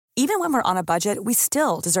Even when we're on a budget, we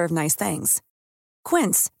still deserve nice things.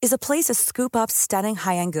 Quince is a place to scoop up stunning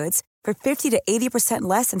high-end goods for 50 to 80%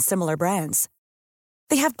 less than similar brands.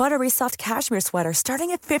 They have buttery soft cashmere sweaters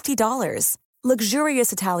starting at $50,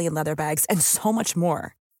 luxurious Italian leather bags, and so much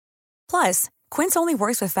more. Plus, Quince only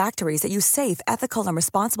works with factories that use safe, ethical, and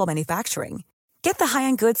responsible manufacturing. Get the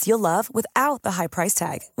high-end goods you'll love without the high price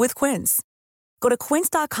tag with Quince. Go to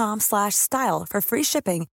quince.com/style for free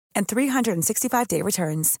shipping and 365-day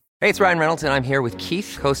returns. Hey, it's Ryan Reynolds, and I'm here with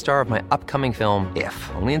Keith, co-star of my upcoming film,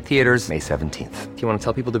 If, only in theaters May 17th. Do you want to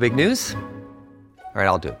tell people the big news? All right,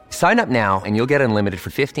 I'll do it. Sign up now and you'll get unlimited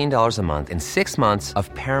for $15 a month and 6 months of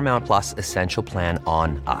Paramount Plus Essential Plan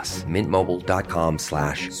on us.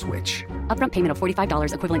 MintMobile.com/switch. Upfront payment of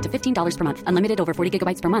 $45 equivalent to $15 per month. Unlimited over 40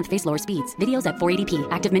 gigabytes per month. Face lower speeds. Videos at 480p.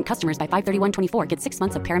 Active Mint customers by 531.24 get 6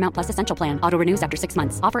 months of Paramount Plus Essential Plan. Auto renews after 6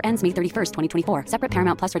 months. Offer ends May 31st, 2024. Separate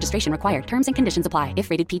Paramount Plus registration required. Terms and conditions apply if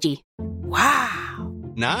rated PG. Wow.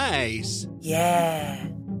 Nice. Yeah.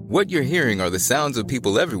 What you're hearing are the sounds of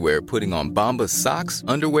people everywhere putting on Bombas socks,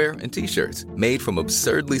 underwear, and T-shirts made from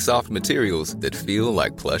absurdly soft materials that feel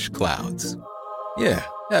like plush clouds. Yeah,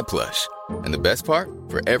 that plush. And the best part?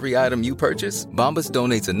 For every item you purchase, Bombas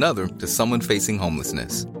donates another to someone facing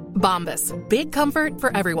homelessness. Bombas. Big comfort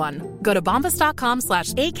for everyone. Go to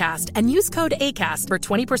bombas.com/ACAST and use code ACAST for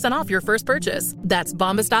 20% off your first purchase. That's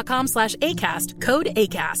bombas.com/ACAST. Code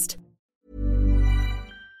ACAST.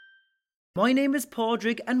 My name is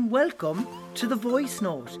Padraig and welcome to The Voice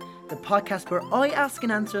Note, the podcast where I ask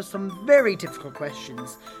and answer some very difficult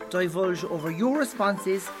questions, divulge over your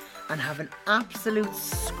responses and have an absolute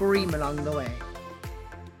scream along the way.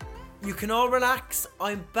 You can all relax,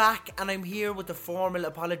 I'm back and I'm here with a formal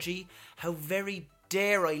apology. How very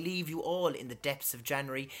dare I leave you all in the depths of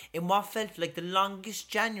January, in what felt like the longest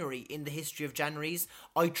January in the history of Januaries.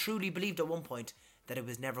 I truly believed at one point that it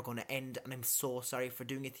was never going to end, and I'm so sorry for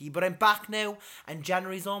doing it to you, but I'm back now and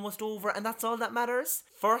January's almost over and that's all that matters.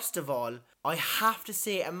 First of all, I have to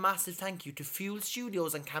say a massive thank you to Fuel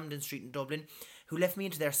Studios on Camden Street in Dublin, who left me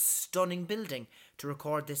into their stunning building to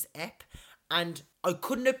record this ep, and I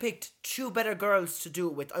couldn't have picked two better girls to do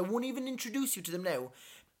it with. I won't even introduce you to them now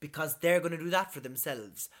because they're going to do that for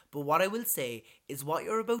themselves, but what I will say is what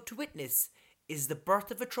you're about to witness is the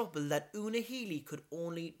birth of a trouble that Una Healy could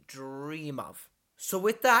only dream of. So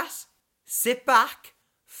with that, sit back,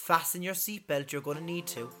 fasten your seatbelt, you're going to need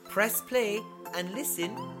to, press play and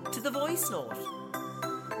listen to The Voice Note.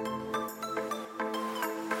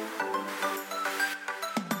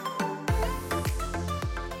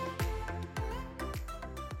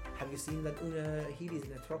 Have you seen that Una Healy's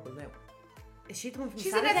in a trouble now? Is she the one from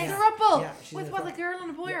She's Saturday? in a throuple Yeah, with what, a girl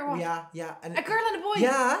and a boy or what? Yeah. And A girl and a boy?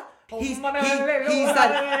 Yeah. He's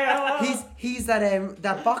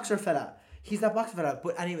that boxer fella. He's that boxer fella.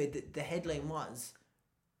 But anyway, the headline was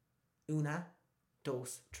Una,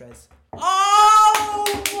 dos, tres. Oh,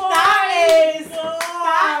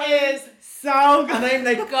 that is so good. And I'm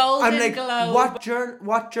like, Golden Globe.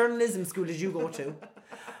 What journalism school did you go to?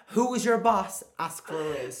 Who was your boss? Ask for a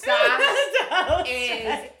raise. That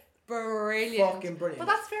is brilliant. Fucking brilliant. But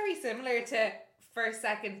that's very similar to first,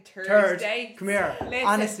 second, third date. Come here. Listen,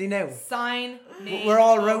 Honestly now. Sign me. We're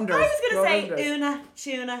all rounders. I was going to say rounders. una,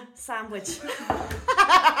 tuna, sandwich.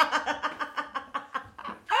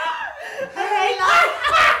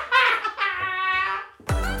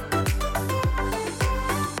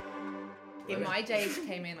 When my date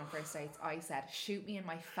came in on first dates, I said, shoot me in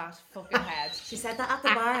my fat fucking head. She said that at the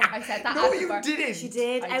bar. I said that No, at the you bar. didn't. She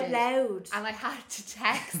did, I out did. loud. And I had to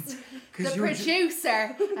text the you were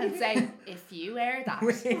producer and say, if you air that,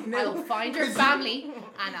 I'll find your family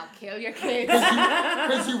and I'll kill your kids.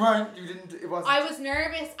 Because you didn't, it wasn't. I was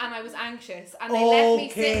nervous and I was anxious and they left me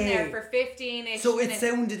sitting there for 15-ish So it minutes.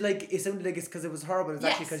 sounded like it's because it was horrible. It was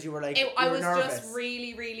actually because you were like, I you were was nervous. just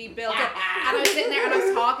really, really built up. And I was sitting there and I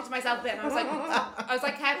was talking to myself a bit and I was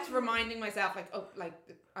like kept reminding myself like, oh, like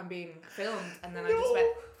I'm being filmed, and then I just went,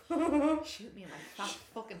 shoot me in my fat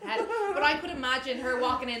fucking head. But I could imagine her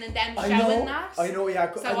walking in and then shouting that. I know,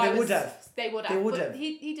 yeah. So and they would have. They would They have. would But have.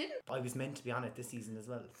 he didn't. I was meant to be on it this season as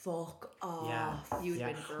well. Fuck off. Yeah. You'd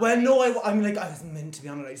been great. Well, no, I'm like, I was meant to be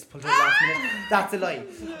on it. I just pulled it out last minute. That's a lie.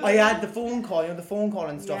 I had the phone call, and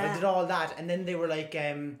stuff. Yeah. I did all that, and then they were like,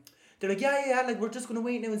 yeah, like we're just gonna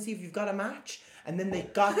wait now and see if you've got a match. And then they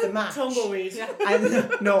got the match. Tumbleweed. And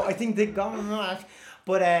no, I think they got a match.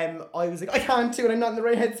 But I was like, I can't do it. I'm not in the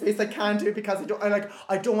right headspace. I can't do it because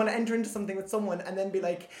I don't want to enter into something with someone and then be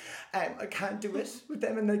like, I can't do it with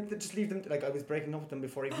them and like just leave them. Like I was breaking up with them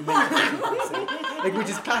before I even met them. Like which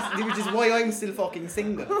is classic. Which is why I'm still fucking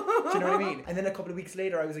single. Do you know what I mean? And then a couple of weeks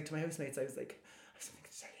later, I was like to my housemates, I was like, I have something to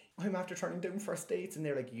tell you. I'm after turning down first dates, and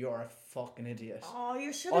they're like, you're a fucking idiot. Oh,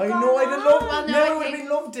 you should have I gone know, I'd have loved. Well, No, no, I I would have think-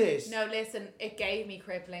 been loved it. No, listen, it gave me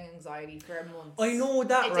crippling anxiety for months. I know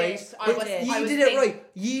that, It right? did. I But was- you I was did it think- right.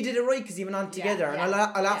 You did it right because you went on together, and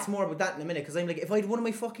yeah, I'll ask yeah. more about that in a minute. Because I'm like, if I had one of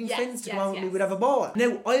my fucking Yes, friends to come yes, out with me, yes. we'd have a ball.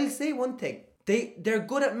 Now, I'll say one thing: they're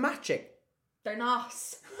good at matching. They're not.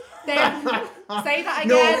 Say that again.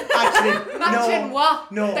 No, actually, Matching no,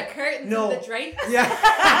 what? no, The curtains no. and the drapes? Yeah.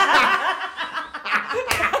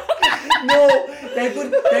 No, they're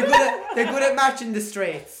good at matching the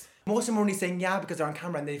straights. Most of them are only saying yeah because they're on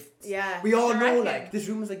camera and we all I know reckon. like this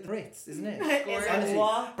room is like the Ritz, isn't it? Is it Honestly,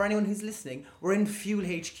 what? for anyone who's listening, we're in Fuel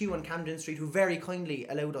HQ on Camden Street, who very kindly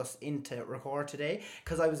allowed us in to record today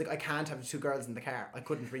because I was like, I can't have 2 girls in the car. I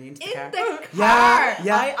couldn't bring you into the car.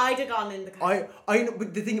 Yeah. I'd have gone in the car. I know,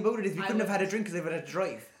 but the thing about it is we couldn't have had a drink because they would have had to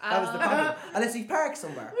drive. That was the problem. Unless we parked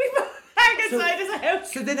somewhere. Inside his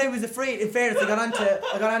house. So then I was afraid. In fairness, I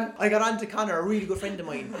got on to Connor, a really good friend of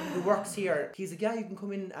mine who works here. He's like, yeah, you can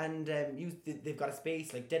come in and use. They've got a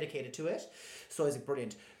space like dedicated to it. So I was like,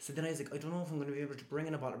 brilliant. So then I was like, I don't know if I'm going to be able to bring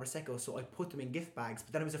in a bottle of Prosecco. So I put them in gift bags.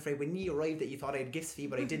 But then I was afraid when you arrived that you thought I had gifts for you,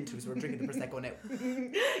 but I didn't. Because we were drinking the Prosecco now.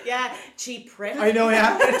 Yeah, cheap prick. I know,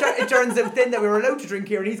 yeah. It turns out then that we were allowed to drink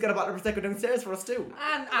here, and he's got a bottle of Prosecco downstairs for us too.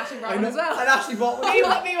 And Ashley I Brown know. as well. And Ashley bought one. You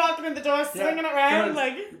want me walking in the door, swinging it around Girls,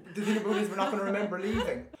 like. the thing about it is we're not going to remember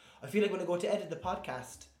leaving. I feel like when I go to edit the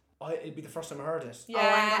podcast, it'd be the first time I heard it. Oh,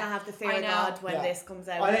 I'm gonna have the fear I of know. God when Yeah. this comes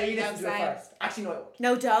out. I'll let you listen to Don't it say. first. Actually, no, I won't.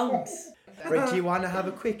 No, don't. Right, do you want to have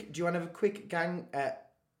a quick gangbang?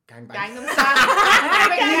 Gangnam Style.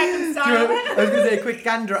 Gangnam Style. I was going to say a quick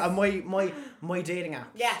gander at my dating app.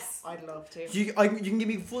 Yes. I'd love to. You can give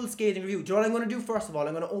me a full scathing review. Do you know what I'm going to do first of all?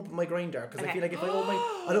 I'm going to open my Grindr because I feel like if I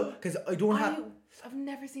open because I don't have. I've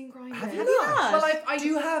never seen Grindr. Have you not? Well, I Do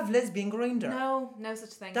you have lesbian Grindr? no such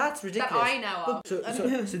thing. That's ridiculous. That I know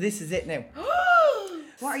of. So this is it now.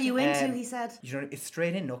 What are you into? He said. You know, it's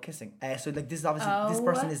straight in, no kissing. So like this is obviously this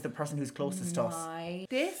person is the person who's closest to us.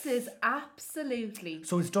 This is absolutely.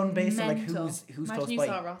 So it's done based on like mental. who's Imagine close you by.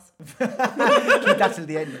 saw Ross. Keep that till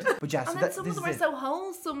the end. But yeah, so And then that, some this of them is are it. so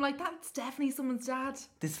wholesome. Like that's definitely someone's dad.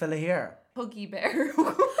 This fella here. Huggy bear.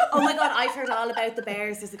 Oh my God, I've heard all about the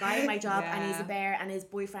bears. There's a guy in my job and he's a Yeah. bear and his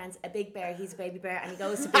boyfriend's a big bear. He's a baby bear and he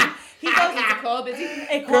goes to big. He He's goes a cub, is he?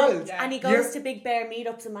 a Cool. cult, and he goes You're- to big bear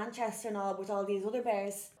meetups in Manchester and all with all these other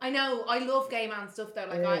bears. I know. I love gay man stuff though.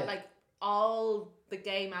 Like I like all the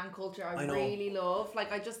gay man culture. I know. really love.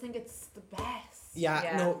 Like I just think it's the best.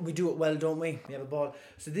 Yeah, no, we do it well, don't we? We have a ball.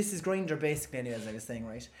 So this is Grindr basically anyway, as I was saying,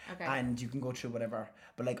 right? Okay. And you can go through whatever.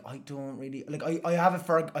 But like I don't really like I have it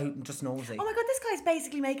for I'm just nosy. Oh my God, this guy's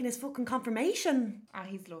basically making his fucking confirmation. Ah,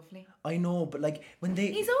 he's lovely. I know, but like when they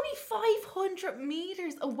He's only 500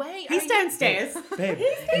 meters away. He's downstairs. babe,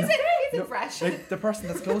 He's in fresh. like, the person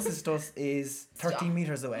that's closest to us is 13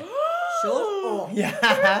 meters away. Shut up.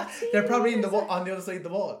 Yeah, they're probably in the on the other side of the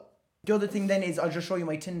wall. The other thing then is I'll just show you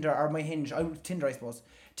my Tinder or my Hinge. Tinder, I suppose.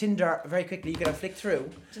 Tinder, very quickly, you can have flick through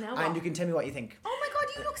you know and what? you can tell me what you think. Oh my God,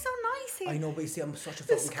 you look so nice here. I know, but you see, I'm such a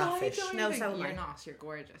fucking catfish. No, so am I. You're not. You're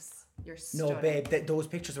gorgeous. You're No, stunning. babe, those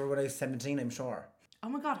pictures were when I was 17, I'm sure. Oh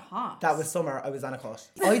my God, hot. That was summer, I was on a cut.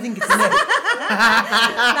 I think it's enough.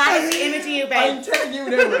 That is the image of you, babe. I'm telling you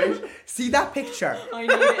now, right? See that picture? I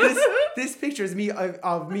know this picture is me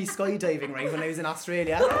of me skydiving, right, when I was in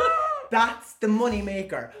Australia. That's the money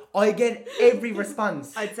maker. I get every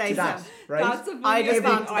response I'd say to that, so. right? That's a I'd video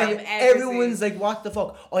respond to I've them. ever Everyone's seen. like, what the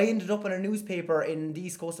fuck? I ended up on a newspaper in the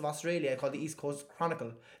east coast of Australia called the East Coast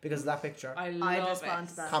Chronicle because of that picture. I I'd love respond it.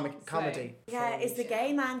 to that. Comedy. Yeah, is the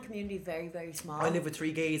gay man community very, very small? I live with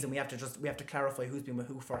 3 gays and we have to clarify who's been with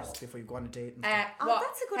who first before you go on a date and stuff. Oh,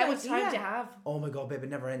 that's a good How much time idea. do you have? Oh my god, babe, it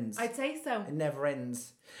never ends. I'd say so. It never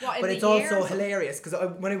ends. What, in but the it's year or also something? hilarious because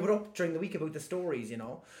when I put up during the week about the stories, you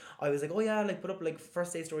know, I was like, oh yeah, like put up like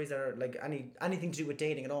first date stories or like anything to do with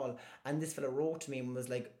dating at all. And this fella wrote to me and was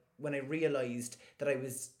like, when I realised that I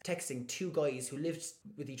was texting 2 guys who lived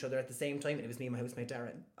with each other at the same time, and it was me and my housemate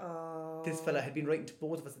Darren. Oh. This fella had been writing to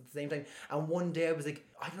both of us at the same time. And one day I was like,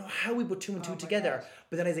 I don't know how we put 2 and 2 together.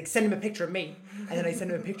 But then I was like, send him a picture of me. And then I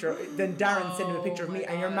sent him a picture. Then Darren sent him a picture of me.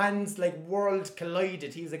 And your man's like world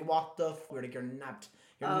collided. He was like, what the f-? We were like, you're nabbed.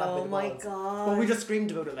 You're nabbed by Oh the my balls. God. But we just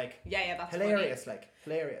screamed about it like, Yeah, that's hilarious, like,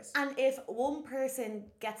 hilarious. And if one person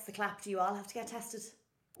gets the clap, do you all have to get tested?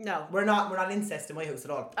 No. We're not incest in my house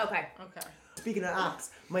at all. Okay. Okay. Speaking of apps,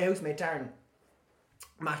 my housemate Darren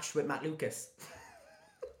matched with Matt Lucas.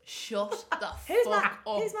 Shut the Who's fuck Matt?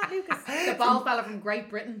 up. Who's Matt Lucas? The bald fella from Great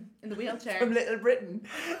Britain in the wheelchair. From Little Britain.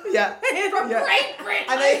 Yeah. From yeah. Great Britain.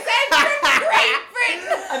 And I said from Great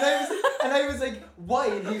Britain. and I was like, why?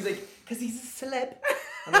 And he was like, because he's a celeb.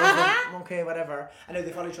 And I was like, okay, whatever. And now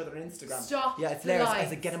they follow each other on Instagram. Stop Yeah, it's the hilarious. I lies.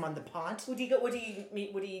 was like, get him on the pod. Would he get with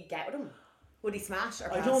him? Would he smash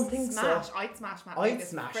or I pass? don't think Smash. so. I'd smash Matt. I'd Vegas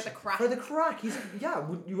smash for the him. crack. For the crack. You'd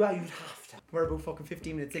have to. We're about fucking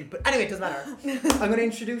 15 minutes in. But anyway, it doesn't matter. I'm going to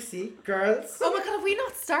introduce you, girls. Oh my god, have we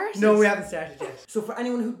not started? No, we haven't started yet. So for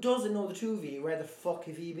anyone who doesn't know the two of you, where the fuck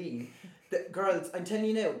have you been? Girls, I'm telling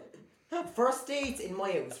you now, first date in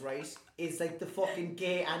my house, right, is like the fucking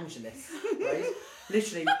gay Angelus, right?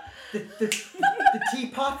 Literally, the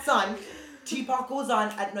teapot's on. Teapot goes on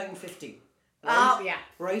at 9:50. Right? Oh, yeah.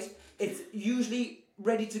 Right? It's usually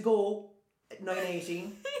ready to go at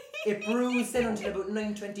 9:18. It brews then until about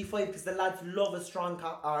 9:25 because the lads love a strong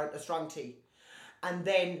tea. And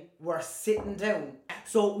then we're sitting down.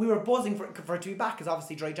 So we were buzzing for it to be back because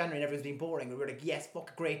obviously dry January and everyone's been boring. We were like, yes,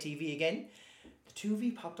 fuck, great TV again. The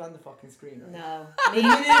 2V popped on the fucking screen. Right? No.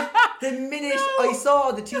 The minute I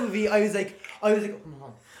saw the 2V, I was like, oh my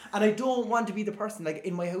god. And I don't want to be the person like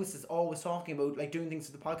in my house is always talking about like doing things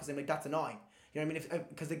to the podcast. I'm like, that's annoying. You know what I mean?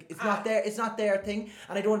 Because like, it's not their thing,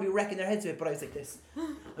 and I don't want to be wrecking their heads with it. But I was like this. I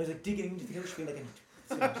was like digging into the couch, being like,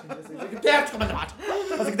 they have to come on the pod.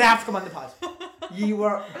 I was like, they have to come on the pod. You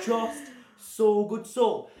were just so good.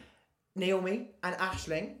 So, Naomi and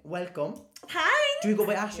Aisling, welcome. Hi. Do we go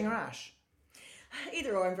by Aisling or Ash?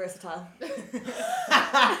 Either or, I'm versatile.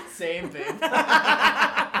 Same thing.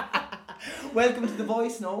 Welcome to the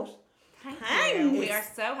voice note. Thanks. We are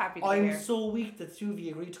so happy to be I'm here. so weak that two of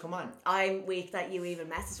you agreed to come on. I'm weak that you even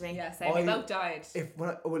messaged me. Yeah, same. We both died.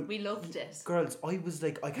 We loved it. Girls, I was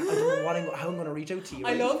like, I don't know how I'm going to reach out to you.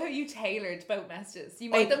 I love how you tailored both messages.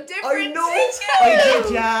 You made them different. I know. I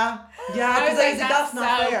did, yeah. Yeah, because I was like, that's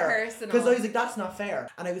not so fair. personal. Because I was like, that's not fair.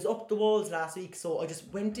 And I was up the walls last week, so I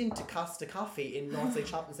just went into Costa Coffee in Northside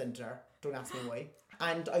Shopping Centre. Don't ask me why.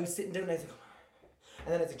 And I was sitting down and I was like,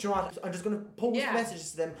 and then I was like, do you know what? I'm just going to post messages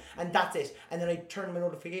to them and that's it. And then I turned my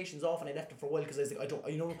notifications off and I left it for a while because I was like,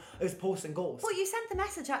 I was posting ghosts. But you sent the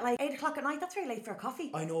message at like 8 o'clock at night. That's very late for a coffee.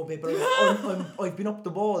 I know, babe, but I've been up the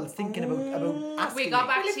walls thinking about asking We got me.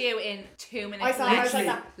 back to you in 2 minutes. I saw her, I was like Literally,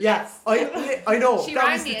 that. yes, I know. She that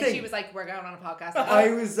rang was me the and thing. she was like, we're going on a podcast.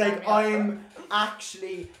 I was like, I'm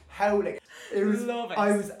actually howling. It was. Love it.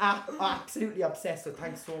 I was absolutely obsessed. So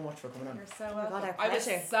thanks so much for coming on. You're so welcome. God, our I was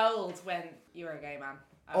pleasure. sold when you were a gay man.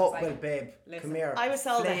 I Oh was like, well, babe, listen. come here. I was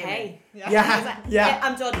sold a Flaming. hay. Yeah.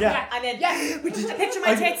 I'm done. Yeah. I'm in. Yeah. A picture of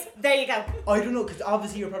my tits. There you go. I don't know, because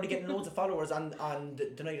obviously you're probably getting loads of followers on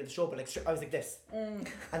the night of the show, but like I was like this, and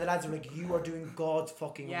the lads were like, "You are doing God's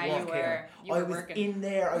fucking Yeah, work you were. here." You I were was working. in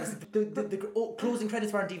there. I was the closing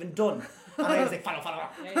credits weren't even done, and I was like, "Follow."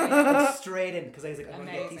 Yeah. Like, straight in because I was like, "I'm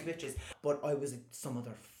gonna get these Amazing. bitches," but I was like, "Some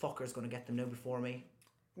other fucker's gonna get them now before me."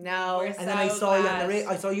 No. We're And then I so saw you on glad.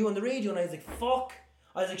 I saw you on the radio, and I was like, "Fuck."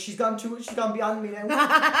 I was like, she's gone beyond me now.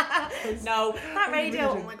 No, that radio.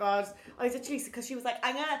 Oh my god! I was literally because she was like,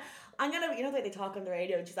 I'm gonna, you know, they talk on the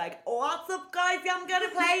radio, and she's like, "What's up, guys? I'm gonna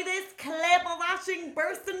play this clip of Aisling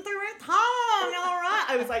bursting through her tongue." All right,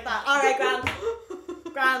 I was like that. All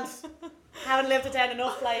right, grand. Haven't lived it down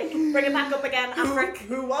enough. Like, bring it back up again, Afric.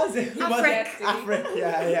 Who was it? Afric.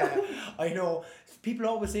 Yeah. I know. People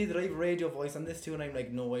always say that I have a radio voice on this too, and I'm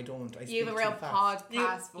like, no, I don't. I You have a speak real too fast.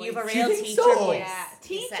 podcast voice. You have a Do you real think teacher so? voice. Yeah.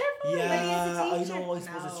 Teacher voice? Yeah, I teacher? know. I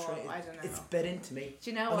suppose it's No, true. I don't know. It's bed into me.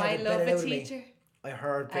 Do you know I'll I have it love bedded a out of me. teacher? I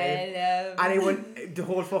heard, I babe. love. Anyone, the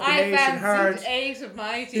whole fucking I nation heard. fancied 8 of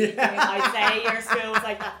my teeth. I say your school was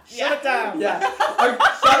like that. Shut it down. Yeah.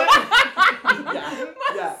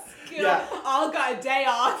 All got a day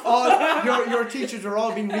off. All your teachers are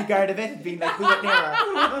all being regarded it, being like, who went near her?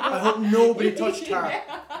 I hope nobody touched her.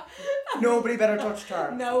 Nobody better touched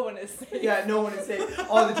her. No one is safe. Yeah, no one is safe.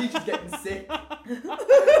 All the teachers getting sick.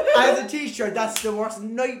 As a teacher, that's the worst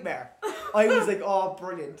nightmare. I was like, oh,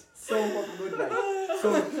 brilliant. So fucking good, like.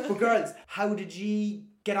 So, but girls, how did you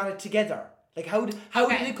get on it together? Like, how did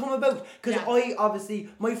it come about? Because I obviously,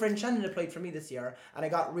 my friend Shannon applied for me this year, and I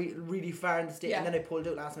got really far in the state, and then I pulled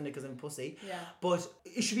out last minute because I'm a pussy. Yeah. But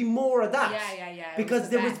it should be more of that. Yeah.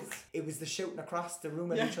 Because it it was the shouting across the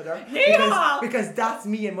room at each other. Yeah. Because that's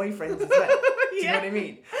me and my friends as well. Do you know what I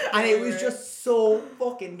mean? And it was just so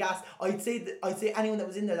fucking gas. I'd say anyone that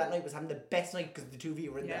was in there that night was having the best night because the two of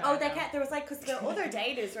you were in there. Oh, there was like, because the other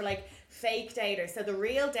daters were like fake daters. So the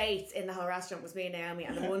real dates in the whole restaurant was me and Naomi,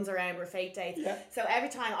 and the ones around were fake dates. Yeah. So every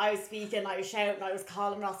time I was speaking, I was shouting, I was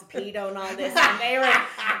calling Ross a pedo and all this, and they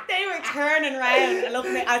were turning around and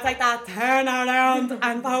looking at me. I was like that, turn around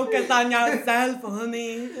and focus on yourself,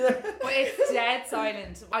 honey. But it's dead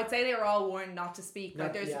silent. I'd say they were all warned not to speak.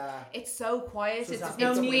 Like it's so quiet quiet. So It's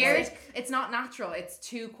no weird. music. It's not natural. It's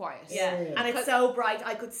too quiet. Yeah, and it's so bright.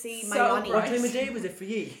 I could see my So Ronnie. What time of day was it for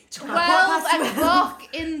you? 12 o'clock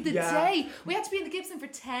in the Yeah. day. We had to be in the Gibson for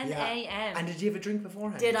 10 a.m. And did you have a drink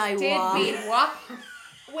beforehand? Did I Did walk? we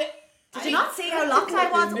what? Did you not see how locked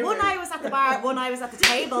I was? One eye was at the bar, one eye was at the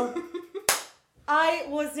table. I'm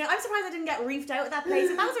surprised I didn't get reefed out of that place.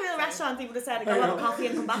 If that was a real restaurant, they would have said, go have a coffee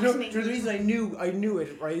and come back to me. The reason I knew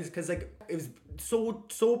it, right, is because like it was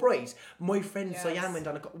so bright. My friend Cyan went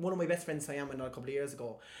on one of my best friends Cyan went on a couple of years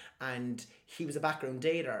ago, and he was a background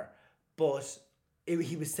dater, but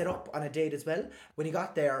he was set up on a date as well. When he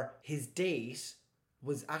got there, his date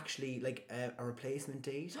was actually like a replacement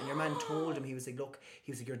date, and your man told him, he was like, look,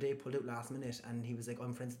 he was like, your date pulled out last minute, and he was like,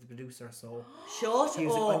 I'm friends with the producer, so Shut he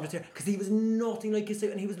was like, I'm up. just here, because he was nothing like his,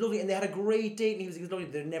 and he was lovely, and they had a great date, and he was lovely.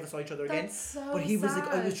 They never saw each other again. so But he was like,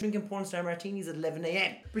 I was sad. drinking porn star martinis at 11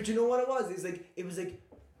 a.m. But you know what it was like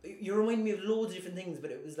you remind me of loads of different things, but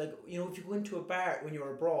it was like, you know, if you go into a bar when you're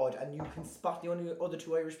abroad and you can spot the only other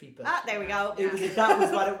two Irish people. There we go. It was like, that was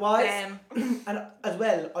what it was. And as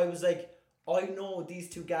well, I was like, I know these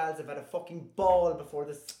two gals have had a fucking ball before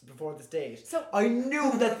this date. So I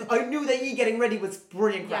knew that you getting ready was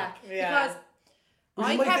brilliant crack. Because Which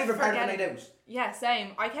I is my kept favourite part of the forgetting. night out. Yeah,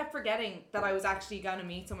 same. I kept forgetting that I was actually going to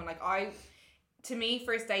meet someone. Like to me,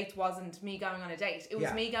 first dates wasn't me going on a date. It was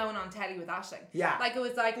Yeah. me going on telly with Aisling. Yeah. Like it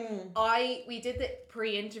was like we did the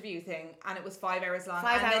pre-interview thing, and it was 5 hours long.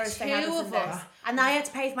 5 and hours the they had two us in of there. us. And I had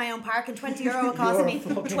to pay for my own parking. €20 it cost You're me.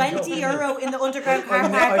 fucking €20 in the underground car I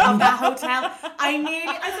know, park I of that hotel. I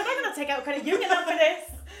said, I'm going to take out credit union for this.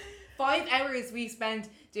 5 hours we spent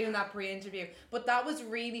doing that pre-interview, but that was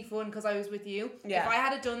really fun because I was with you. Yeah. If I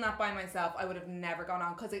had done that by myself, I would have never gone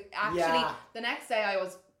on, because actually Yeah. the next day I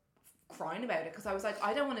was crying about it because I was like,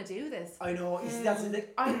 I don't want to do this. I know. You see, that's the thing.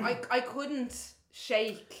 I couldn't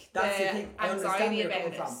shake That's the the thing. I understand anxiety where you're about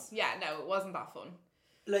coming it. from. Yeah, no, it wasn't that fun.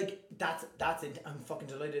 Like that's it. I'm fucking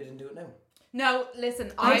delighted I didn't do it now. No,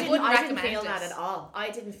 listen, I wouldn't didn't recommend feel it. that at all. I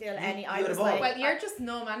didn't feel any. I you was had a ball. like, Well, you're just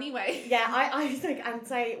numb anyway. yeah, I was like, and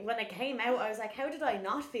so when I came out, I was like, how did I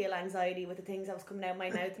not feel anxiety with the things that was coming out of my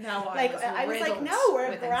mouth? No, I like was I was like, riddled no, we're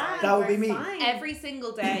with grand. anxiety. That would be we're me. fine. Every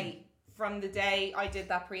single day from the day I did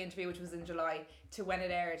that pre-interview, which was in July, to when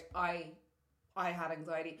it aired, I had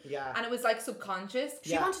anxiety. Yeah. And it was like subconscious.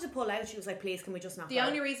 She wanted to pull out. She was like, please, can we just not The go?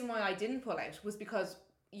 only reason why I didn't pull out was because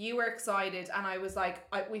you were excited, and I was like,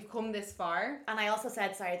 we've come this far. And I also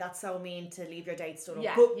said, sorry, that's so mean to leave your date stood up.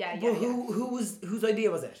 Yeah. But whose idea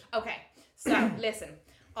was it? Okay, so listen,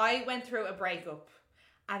 I went through a breakup,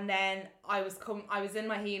 and then I was in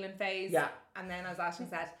my healing phase. Yeah. And then, as Ashley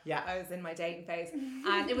said, Yeah. I was in my dating phase,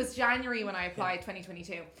 and it was January when I applied,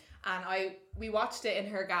 2022, and we watched it in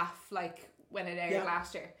her gaff like when it aired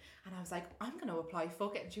last year, and I was like, I'm gonna apply,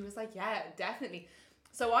 fuck it, and she was like, yeah, definitely.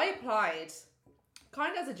 So I applied,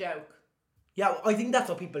 kind of as a joke. Yeah, I think that's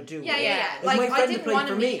what people do. Yeah. Like, my Like, I friend didn't applied want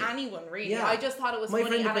to for meet me. anyone, really. Yeah. I just thought it was My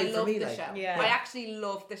funny, friend and I applied for loved me, the like- show. Yeah. I actually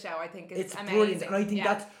loved the show. I think it's amazing. Brilliant, and I think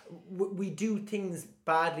Yeah. that's we do things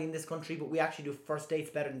badly in this country, but we actually do first dates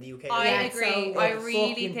better in the UK. I Yeah, agree. so I it's really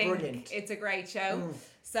fucking think brilliant. it's a great show.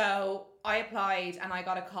 So I applied, and I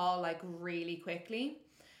got a call like really quickly,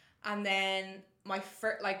 and then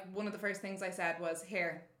one of the first things I said was,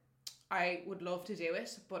 here, I would love to do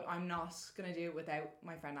it, but I'm not gonna do it without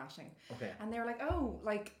my friend Aisling. Okay. And they were like, oh,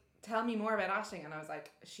 like, tell me more about Aisling. And I was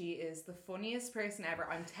like, she is the funniest person ever.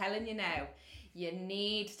 I'm telling you now, you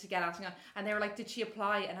need to get Aisling on. And they were like, did she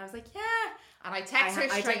apply? And I was like, yeah. And I texted her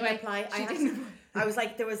I straight didn't away. apply. She didn't. I was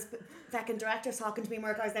like, there was fucking directors talking to me in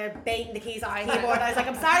work. I was there baiting the keys off the keyboard. I was like,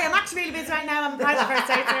 I'm sorry, I'm actually really busy right now. I'm part of the first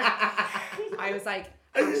date here. I was like,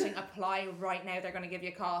 Aisling, apply right now. They're going to give you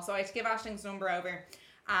a call. So I had to give Aisling's number over.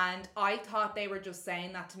 And I thought they were just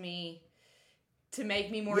saying that to me to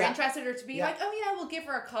make me more interested, or to be like, oh yeah, we'll give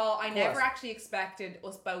her a call. I never actually expected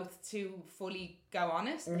us both to fully go on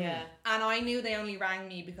it. Yeah. And I knew they only rang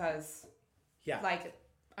me because, Yeah. like,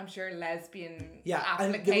 I'm sure lesbian and there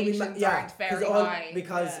will applications be aren't very high.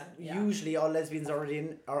 because usually all lesbians are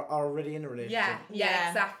already in a relationship. Yeah,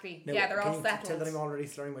 exactly. Now, they're all can you settled. tell that I'm already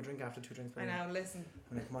slurring my drink after 2 drinks? I know, listen.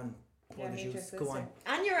 I'm like, come on, pour the me too, juice. Go sister. on.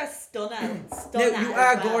 And you're a stunner. Now, you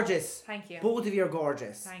are as well. gorgeous. Thank you. Both of you are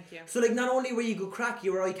gorgeous. Thank you. So, like, not only were you good crack,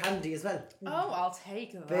 you were eye candy as well. Oh, I'll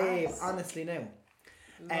take that. Babe, honestly now.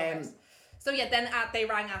 Love it. So yeah, then they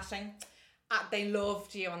rang Aisling. They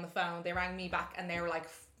loved you on the phone. They rang me back, and they were like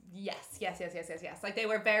Yes. Like they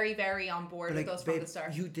were very, very on board with us from the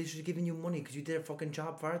start. They should have given you money because you did a fucking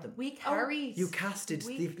job for them. We carried. You casted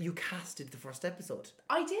the first episode.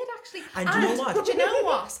 I did actually. And do you know what? But you know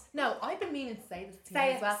what? No, I've been meaning to say this to you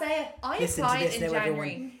as well. Say it. I applied in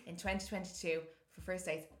January in 2022 for first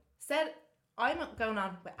dates. Said I'm going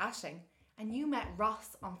on with Aisling, and you met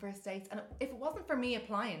Ross on first dates. And if it wasn't for me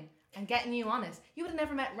applying and getting you on it, you would have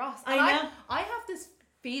never met Ross. And I know. I have this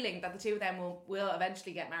feeling that the two of them will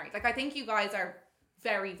eventually get married. Like I think you guys are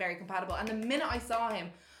very, very compatible. And the minute I saw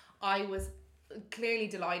him, I was clearly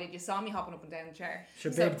delighted. You saw me hopping up and down the chair.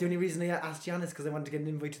 Sure, babe, the only reason I asked Janice because I wanted to get an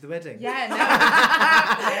invite to the wedding. Yeah, no.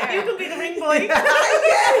 You can be the ring boy.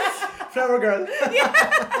 Yes! Flower girl.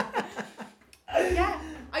 Yeah.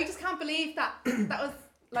 I just can't believe that was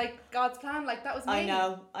like God's plan. Like that was me. I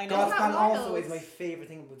know. God's plan wild? also is my favourite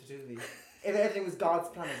thing about the two of these. If everything was God's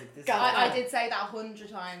plan, I was like, this. I did say that 100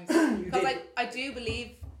 times because I do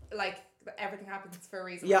believe like that everything happens for a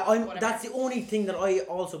reason. Yeah, that's the only thing that I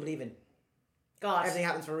also believe in. God. Everything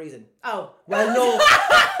happens for a reason. Oh. Well, no.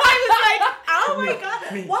 I was like, oh my God.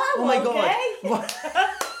 Wow, oh my okay. God. What?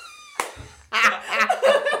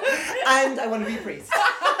 And I want to be a priest.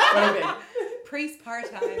 Priest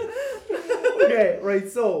part-time. Okay, right,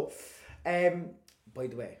 so by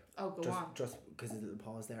the way, just because there's a little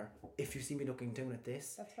pause there, if you see me looking down at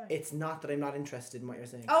this, that's fine. It's not that I'm not interested in what you're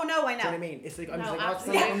saying. Oh no, I know. Do you know what I mean? It's like I'm just like,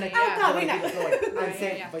 absolutely. I'm like, oh God, we know. I'm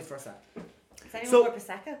saying vice versa. Is anyone So- more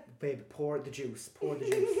Prosecco? Babe, pour the juice.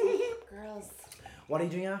 Girls. What are you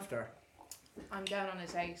doing after? I'm going on a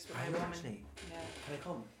date with my woman. Actually? Yeah. Can I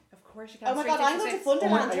come? Of course you can. Oh my God, I'm going to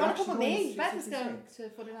Funderland. Do you want to come with me? Beth is going to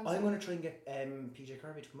Funderland. I'm going to try and get PJ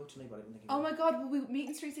Kirby to come out tonight, but I don't think Oh my God, will we meet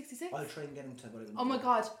in 366? I'll try and get him to. But Oh my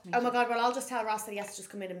God. Oh my God, well I'll just tell Ross that he has to just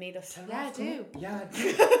come in and meet us. Yeah, do. Yeah,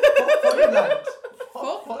 do. Funderland.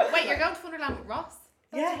 Wait, you're going to Funderland with Ross?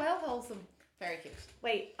 That's Yeah. well wholesome. Very cute.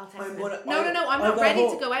 Wait, I'll text him. No, I'm not ready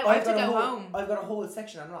to go out. I have to go home. I've got a whole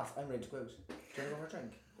section on Ross. I'm ready to go out. Do you want to go for a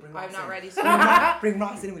drink? I'm not ready to Bring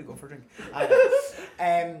Ross in, we'll go for a drink. I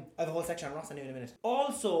have a whole section on Ross in a minute.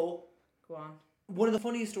 Also, go on. One of the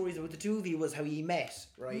funniest stories about the two of you was how you met,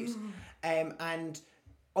 right? And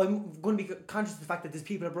I'm going to be conscious of the fact that there's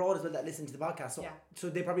people abroad as well that listen to the podcast, so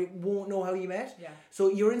they probably won't know how you met. Yeah. So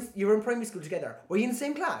you're in primary school together. Were you in the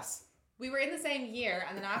same class? We were in the same year,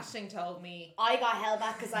 and then Aisling told me I got held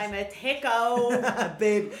back because I'm a thicko.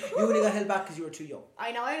 Babe, you only got held back because you were too young.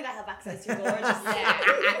 I know, I only got held back because I was too gorgeous.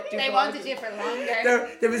 They wanted you for longer.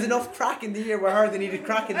 There was enough crack in the year with her, they needed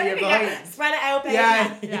crack in the year behind. Spread it out, baby.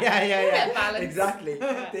 Yeah. Balance. Exactly.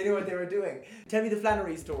 They knew what they were doing. Tell me the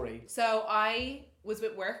Flannery story. So I was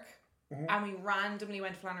with work, and we randomly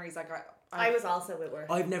went to Flannery's. Like I was also with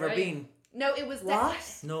work. I've never been. No, it was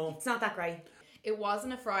What? No. It's not that great. It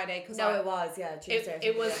wasn't a Friday because it was, yeah, Tuesday.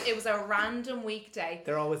 It was a random weekday.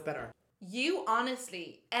 They're always better. You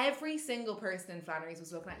honestly, every single person in Flannery's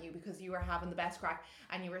was looking at you because you were having the best crack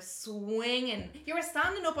and you were swinging. You were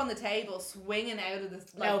standing up on the table, swinging out of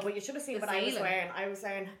this. No, but you should have seen what I was wearing. I was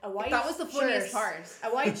wearing a white. That was the funniest part. A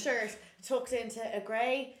white shirt tucked into a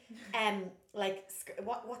grey,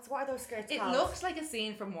 what are those skirts called? It looked like a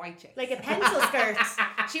scene from White Chicks. Like a pencil skirt.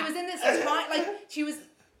 She was in this she was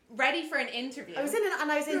ready for an interview. I was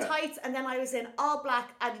in tights, and then I was in all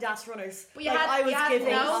black Adidas runners. But you had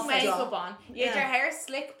no makeup on. You had your hair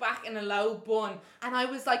slicked back in a low bun, and I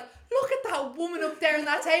was like, look at that woman up there on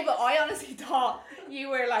that table. I honestly thought you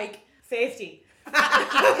were like 50.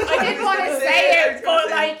 I didn't want to say it, but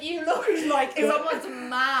like you looked like someone's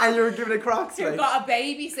mad. And you were giving it cracks. You got a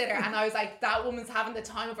babysitter, and I was like, that woman's having the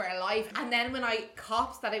time of her life. And then when I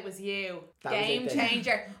copped that it was you, game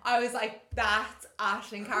changer, I was like, that's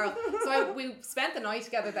Aisling Carroll. So we spent the night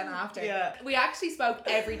together then after. Yeah. We actually spoke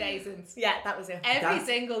every day since. Yeah, that was it. Every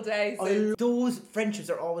single day since. Those friendships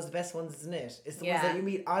are always the best ones, isn't it? It's the ones that you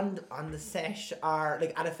meet on the sesh or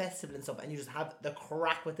like at a festival and stuff, and you just have the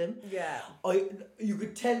crack with them. Yeah. You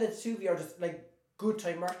could tell that the two of you are just like good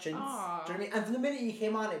time merchants. Do you know what I mean? And from the minute you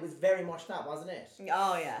came on, it was very much that, wasn't it?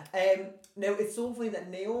 Oh yeah. Now it's so funny that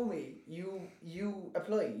Naomi, you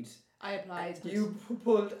applied. I applied. You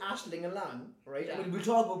pulled Aisling along, right? Yeah. I mean, we'll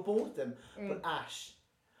talk about both of them, but Ash.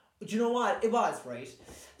 Do you know what? It was, right?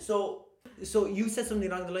 So you said something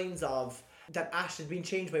along the lines of that Ash had been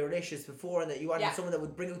changed by relationships before and that you wanted someone that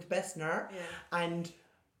would bring out the best in her. Yeah. And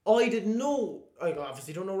I didn't know, I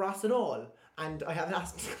obviously don't know Ross at all. And I haven't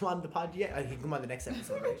asked him to come on the pod yet. He can come on the next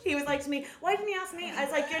episode, right? He was like to me, why didn't you ask me? I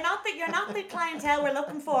was like, you're not the clientele we're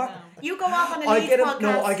looking for. No. You go off on a Leeds podcast.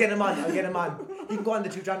 No, I'll get him on. He can go on the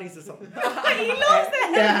two Johnnies or something. He loves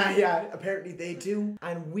it. Yeah. Apparently they do.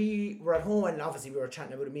 And we were at home, and obviously we were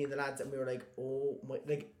chatting about it, me and the lads, and we were like, oh my,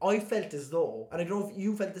 like I felt as though, and I don't know if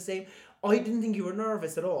you felt the same. I didn't think you were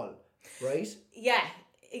nervous at all, right? Yeah,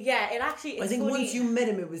 it actually. It's I think funny. once you met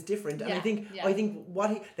him, it was different, and I think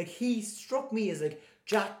what he struck me as like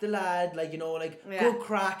Jack the lad, like, you know, like good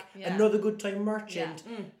crack, another good time merchant,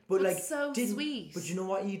 but like so sweet. But you know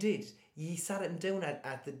what you did? You sat him down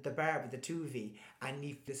at the bar with the two of you, and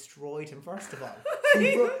you destroyed him first of all.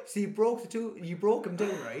 So you broke him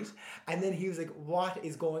down, right? And then he was like, what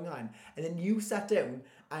is going on? And then you sat down,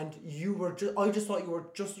 and I just thought you were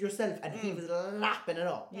just yourself, and he was lapping it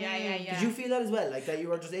up. Yeah. Did you feel that as well? Like that you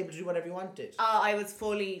were just able to do whatever you wanted? I was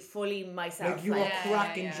fully myself. Like you were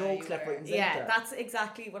cracking jokes left, right and centre. Yeah, that's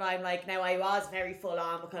exactly what I'm like now. I was very full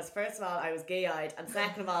on because first of all I was gay-eyed, and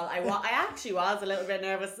second of all I actually was a little bit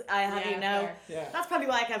nervous. I have you know. Yeah. That's probably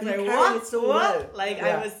why I kept saying what? Well. Like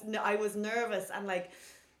I was nervous, and like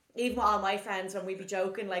even with all my friends, when we'd be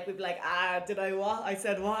joking, like we'd be like, did I what? I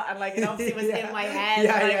said what? And like it obviously was in my head.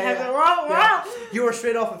 You were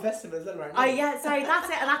straight off a festival, is that right? Sorry, that's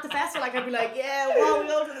it. And at the festival, like I'd be like, we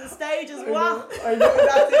go to the stages, what? I know,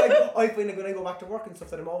 that's it. Like, I find like when I go back to work and stuff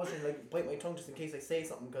that I'm always trying to like bite my tongue just in case I say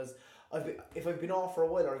something, because if I've been off for a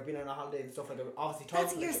while or I've been on a holiday and stuff, like I'm obviously talking.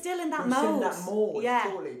 That's, you're like, still in that mode. Still in that mode. Yeah.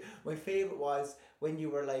 Totally. My favourite was when you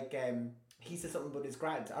were like, he said something about his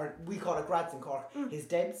grads, or we call it grads in Cork, his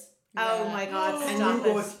debs. Oh my God! And stop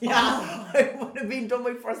you go, I would have been done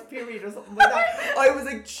my first period or something like that. I was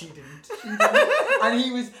like, she didn't. And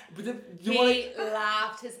he was, he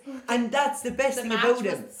laughed his. And that's the best thing about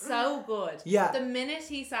him. Was so good. Yeah. The minute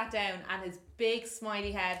he sat down and his big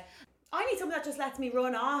smiley head. I need something that just lets me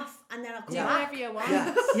run off and then I'll come back. back. Whatever you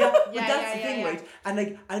want. But that's the thing, right?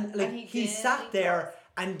 And he sat there,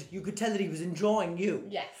 and you could tell that he was enjoying you.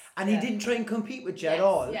 Yes. And he didn't try and compete with you at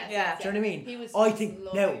all. Yeah. Do you know what I mean? He was I think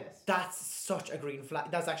glorious. now that's such a green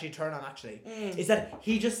flag. That's actually a turn on. Actually, is that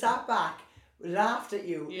he just sat back, laughed at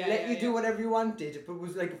you, let you do whatever you wanted, but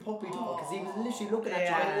was like a puppy dog because he was literally looking at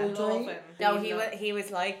you the whole time. No, he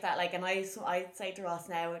was like that. Like, and I say to Ross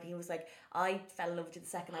now, and he was like, I fell in love with you the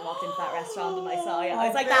second I walked into that restaurant and I saw you. I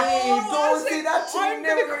was like, that. Don't say that to me.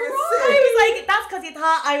 Never gonna say. I was like, that's because you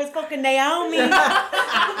thought I was fucking Naomi.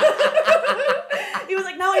 He was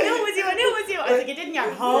like, no, I knew it was you. I was like, you did in your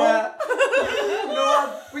home. Yeah.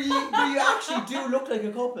 No, but you actually do look like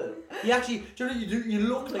a couple. You actually, you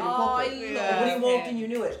look like a couple. I love when he walked in, you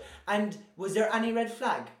knew it. And was there any red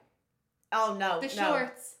flag? Oh no, the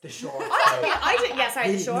shorts. The shorts. I did. Yeah,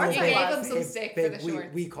 sorry, the shorts. You gave him some stick for the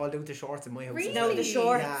shorts. We called out the shorts in my house. Really? No, the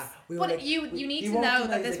shorts. Yeah. But like, you need to know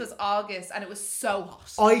that this was August and it was so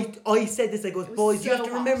hot. I said this. I goes, boys, you have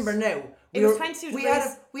to remember now. It was 22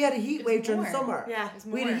 degrees. We had a heat wave during the summer. Yeah,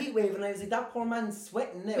 we had a heat wave, and I was like, that poor man's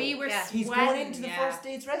sweating now. We were He's sweating, going into the first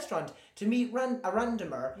date's restaurant to meet a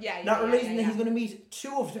randomer, not realising that he's going to meet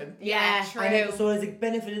two of them. Yeah, true. And so I was like,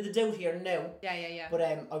 benefit of the doubt here now. Yeah. But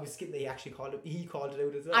I was skipping that he actually called it. He called it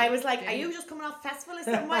out as well. I was like, are you just coming off festival? Is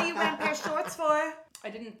that why you wearing a pair of shorts for? I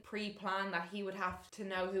didn't pre-plan that he would have to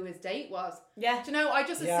know who his date was. Yeah. Do you know, I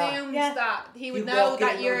just assumed that he would You know walk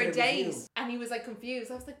that in you're knowing a it was date. you. And he was like confused.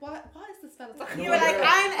 I was like, what is this fella talking You were like,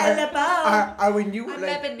 I'm a LeBeau. Or when you were I'm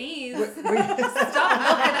like, Lebanese. Stop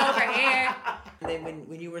looking over here. And then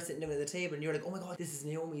when you were sitting down at the table and you're like, oh my God, this is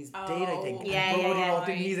Naomi's date, I think. Yeah, and Brody yeah. walked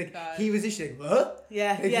in, he was just like, what?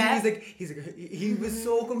 Yeah, He was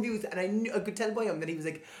so confused, and I could tell by him that he was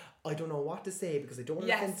like, I don't know what to say because I don't want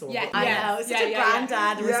to offend someone. I know, it's such a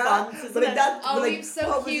granddad response, isn't but like it? that, he was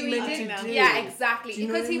so cute. He didn't. Yeah, exactly.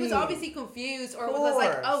 Because he was obviously confused, or was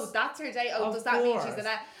like, oh, that's her date. Oh, does that mean she's an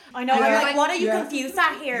I know. You're like, what are you confused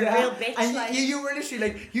at here, real bitch? And like. you were literally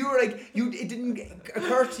like, it didn't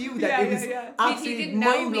occur to you that it was absolutely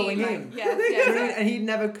mind blowing him. Yes. And he didn't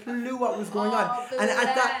have a clue what was going on. And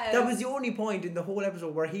at bless. that was the only point in the whole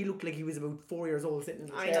episode where he looked like he was about 4 years old sitting in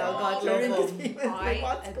the chair. I know, God love him. He was like,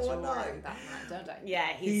 what's going on? That man, don't I? Yeah,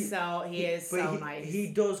 he is so nice. He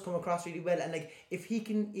does come across really well, and like if he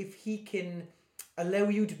can allow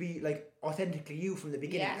you to be like authentically you from the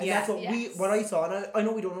beginning, and that's what I saw. And I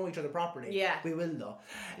know we don't know each other properly. Yeah, we will though.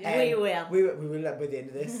 We will. We will by the end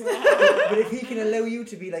of this. But if he can allow you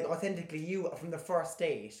to be like authentically you from the first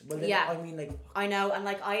date, well then I mean like I know, and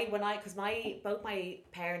like because both my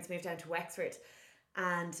parents moved down to Wexford,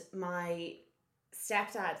 and my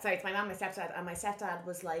stepdad, sorry, it's my mum, my stepdad, and my stepdad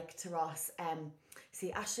was like to Ross,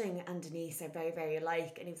 see, Aisling and Denise are very, very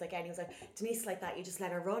alike. And he was like, Denise is like that, you just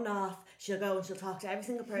let her run off, she'll go and she'll talk to every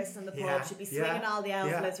single person in the pub, she'll be swinging all the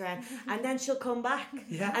elves around, and then she'll come back,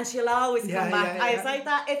 and she'll always come back. I was like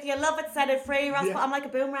that, if you love it, set it free, Ross, but I'm like a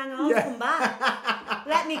boomerang, I'll always come back.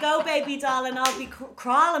 let me go, baby doll, and I'll be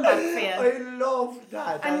crawling back for you. I love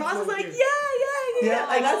that. And That's Ross is so like, cute.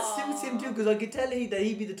 yeah. And that suits him too, because I could tell that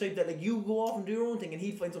he'd be the type that like you go off and do your own thing and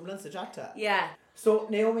he'd find someone else to chat to. Yeah. So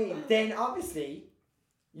Naomi, then obviously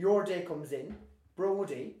your day comes in,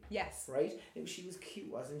 Brody. Yes. Right? Now, she was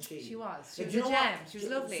cute, wasn't she? She was. She Like, was a gem. She was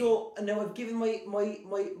lovely. So and now I've given my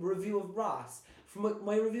review of Ross. From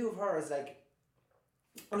my review of her is like,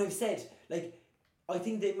 and I've said like, I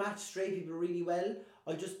think they match straight people really well.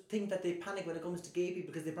 I just think that they panic when it comes to gay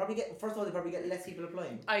people because they probably get less people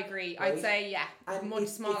applying. I agree. Right? I'd say And much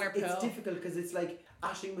smaller pool. It's difficult because it's like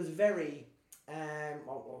Aisling was very,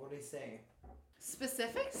 what would I say?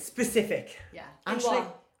 Specific. Yeah.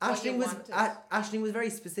 Aisling was very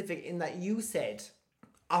specific in that you said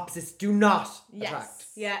opposites do not attract.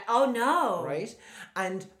 Yeah. Oh no. Right,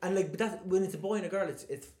 and like, but that's when it's a boy and a girl.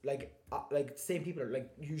 It's like the same people are like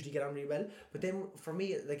usually get on really well. But then for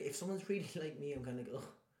me, like if someone's really like me, I'm kind of like, ugh.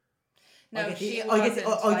 No,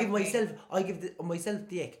 I give myself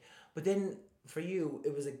the ick. But then for you,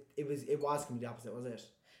 it was going to be the opposite, was it?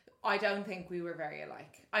 I don't think we were very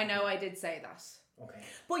alike. I know I did say that. Okay.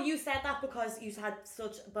 But you said that because you had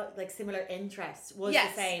such similar interests was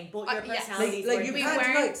Yes. the same, but your Yes. personalities Like were you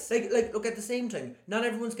different. can't like look at the same time. Not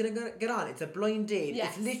everyone's gonna get on. It's a blind date.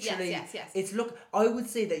 Yes, It's literally. yes. It's I would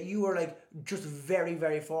say that you were like just very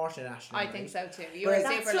very fortunate, Aisling. I think so too. You were Whereas-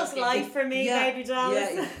 super That's just lucky. life for me, baby doll.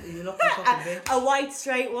 Yeah, you look like fucking bitch. A white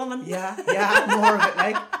straight woman. Yeah, more of it,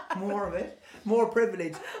 like more of it, more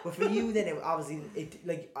privilege. But for you, then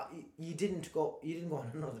you didn't go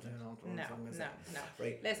on another turn on. No.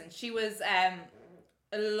 Right. Listen, she was a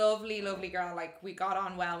lovely, lovely girl. Like we got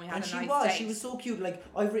on well. We had And a nice date. she was so cute. Like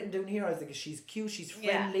I've written down here, I was like, she's cute, she's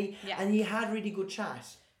friendly, Yeah. and you had really good chat.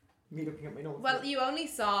 Me looking at my notes. Well, you only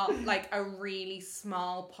saw like a really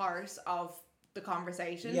small part of the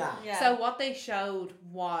conversation. Yeah. So what they showed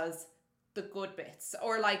was the good bits,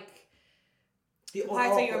 or like the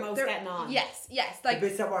Parts that you're most getting on. Yes. the Like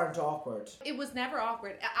bits that weren't awkward. it was never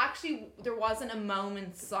awkward. Actually, there wasn't a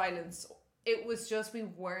moment's silence. It was just we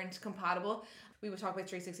weren't compatible. We would talk about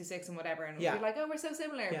 366 and whatever, and we'd be like, "Oh, we're so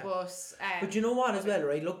similar." Yeah. But you know what, as well,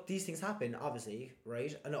 right? Look, these things happen, obviously,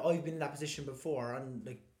 right? And I've been in that position before, on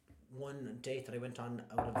like one date that I went on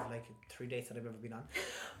out of like 3 dates that I've ever been on.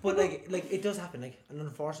 But like it does happen, like, and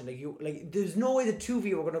unfortunately, there's no way the two of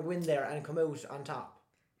you are gonna go in there and come out on top.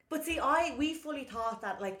 But see, we fully thought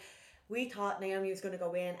that, like, we thought Naomi was going to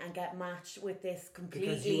go in and get matched with this completely...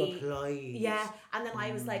 Because you applied. Yeah, and then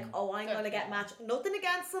I was like, oh, I'm going to get matched. Nothing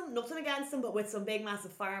against them, but with some big,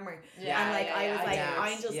 massive farmer.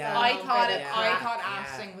 I'm just... Yeah. I thought Yeah.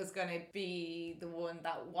 Aisling was going to be the one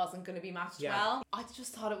that wasn't going to be matched Yeah. well. I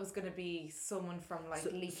just thought it was going to be someone from like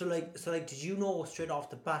Leach. So did you know straight off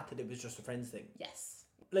the bat that it was just a friends thing? Yes.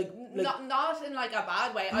 Like not in like a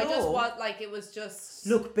bad way. I just was like, it was just...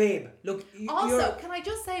 Look, babe, Also, can I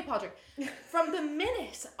just say, Patrick, from the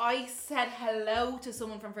minute I said hello to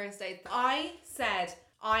someone from first date, I said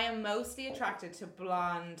I am mostly attracted to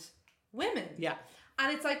blonde women. Yeah.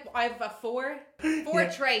 And it's like I have a four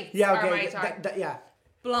traits. Yeah, are okay. my Yeah.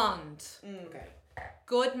 blonde. Okay.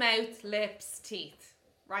 Good mouth, lips, teeth.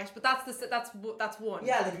 Right, but that's one.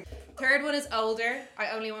 Yeah. Like, Third one is older.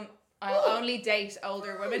 I'll only date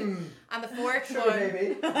older women. And the fourth one...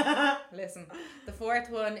 baby. Listen, the fourth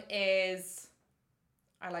one is...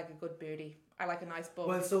 I like a good booty. I like a nice bum.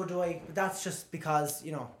 Well, so do I. But that's just because,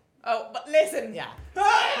 you know. Oh, but listen. Yeah.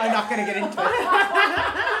 I'm not going to get into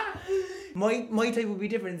it. My type would be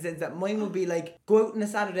different in the sense that mine would be like, go out on a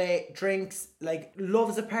Saturday, drinks, like,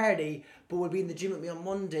 loves a party, but would be in the gym with me on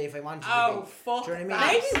Monday if I wanted to be. Oh, fuck Do you know what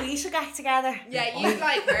I mean? Maybe we should get together. Yeah, you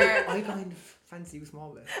like her. I kind of fancy you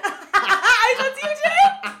small bit. I fancy you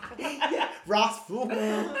too. Yeah. Ross what?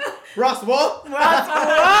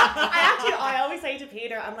 I always say to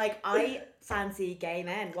Peter, I'm like, I fancy gay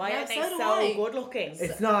men. Why aren't they so do so I. good looking?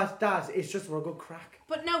 It's not that. It's just we're a good crack.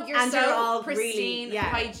 But no, you're And so you're all pristine, really,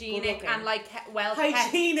 hygienic, good-looking. and like well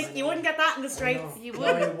Hygienic. You wouldn't get that in the streets. You No,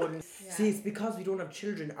 wouldn't. you wouldn't. See, it's because we don't have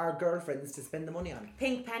children, our girlfriends, to spend the money on.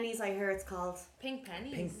 Pink pennies, I hear it's called. Pink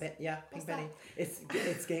pennies. Pink penny.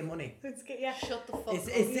 It's gay money. It's good, yeah. Shut the fuck It's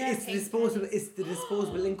up. the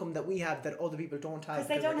disposable income that we have that other people don't have. Because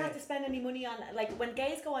they don't have to spend any money on, like, when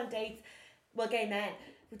gays go on dates, well, gay men,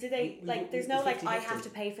 do they, there's no, like, I have to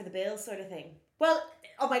pay for the bills sort of thing. Well,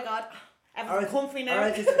 oh my God, everyone's comfy now.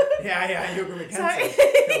 Yeah, you're going to be cancelled. Sorry.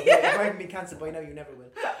 If I haven't been cancelled by now, you never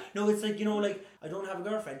will. No, it's like, like, I don't have a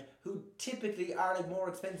girlfriend, who typically are, like, more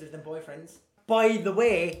expensive than boyfriends. By the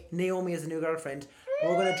way, Naomi has a new girlfriend.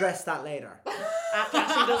 We're going to address that later. After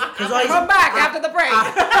Ashling does it. Come back after the break.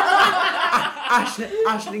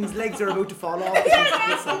 Ashling's legs are about to fall off.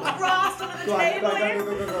 Frost under the Go table on, here.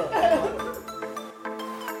 go.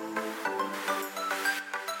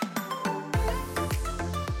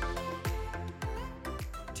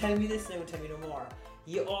 Tell me this now, tell me no more.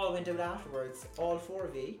 You all went out afterwards, all four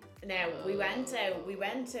of you. Now, we went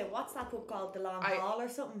to, what's that pub called? The Long Hall or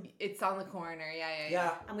something? It's on the corner, yeah.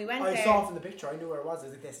 Yeah. And we went I there. saw it from the picture, I knew where it was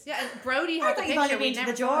like this. Yeah, and Brody I had the thought you'd only picture. been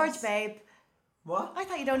to the George, babe. What? I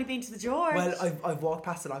thought you'd only been to the George. Well, I've walked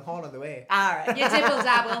past the Long Hall on the way. Alright. You dibble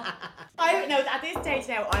dabble. I know at this stage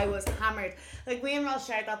now I was hammered. Like me and Ross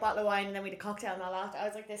shared that bottle of wine and then we had a cocktail and all that. I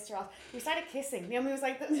was like this to Ross. We started kissing. Naomi was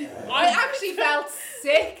like I actually felt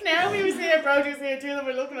sick. Naomi was here, Brody was here, two of them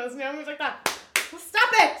were looking at us. Naomi was like that. Stop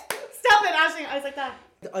it, Ashling. I was like that.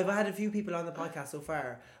 I've had a few people on the podcast so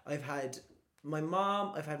far. I've had my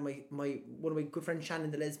mom, I've had my one of my good friends, Shannon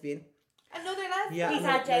the lesbian. Another lesbian. Yeah, He's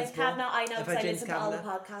had James Kavanagh. I know because I listen to all the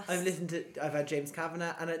podcasts. I've had James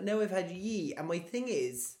Kavanagh, and now I've had Yee. And my thing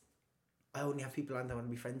is, I only have people on that I want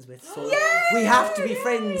to be friends with. So we have to be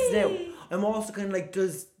friends now. I'm also kind of like,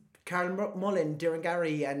 does Carroll Mullen, Darren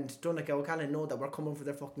Gary, and Donica O'Callaghan know that we're coming for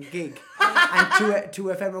their fucking gig? And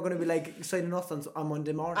 2FM are going to be like signing us on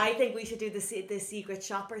Monday morning. I think we should do the secret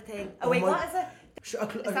shopper thing. Oh wait, what is it? Is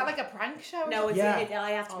that like a prank show? No, it's Yeah.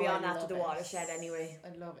 I have to be on I after the love it. watershed anyway. I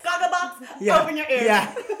love it. Gogglebox, Yeah. open your ears.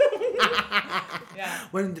 Yeah. Yeah.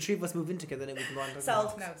 When the three of us move in together, then we can go on.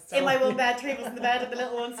 Sold. No, In my one bed, three of us in the bed, and the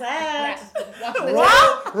little one said. Watch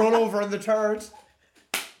the Roll over on the turd.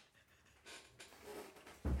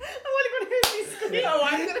 I'm only going to hear you scream. No,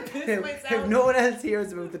 I'm gonna piss If myself. no one else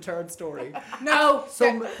hears about the turd story, No. all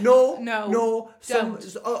I'm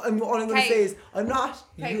going to Kate. say is I'm not.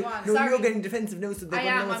 Kate, go on. No, Sorry. you're getting defensive now, so they're I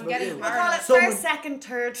going to am, know it's I'm about getting you. We'll call it Someone- first, second,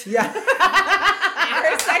 third. Yeah,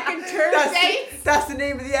 Our second Turd date. that's the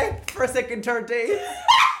name of the app for a second, third date.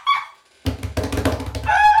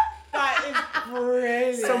 That is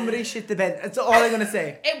brilliant. Somebody shit the bed. That's all I'm going to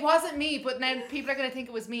say. It wasn't me, but now people are gonna think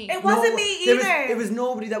it was me. It wasn't me either. It was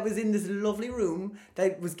nobody that was in this lovely room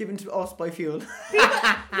that was given to us by Fuel. People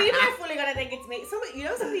are fully gonna think it's me.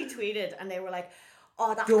 Somebody tweeted and they were like,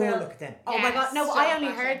 "Oh, that Don't girl." look at them. Oh my Yes, god! No, but stop I only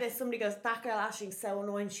that heard shit. this. Somebody goes, "That girl Ashling's so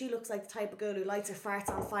annoying. She looks like the type of girl who lights her farts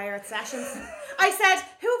on fire at sessions." I said,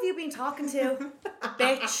 "Who have you been talking to,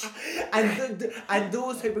 bitch?" And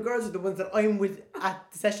those type of girls are the ones that I'm with at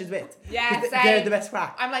the sessions with. Yeah, 'Cause same. they're the best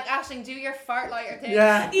crack. I'm like, Ashling, do your fart lighter thing.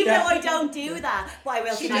 Yeah. Even yeah. though I don't do that, but I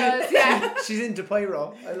will She tonight. does, yeah. She's into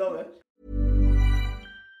pyro. I love it.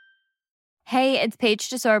 Hey, it's Paige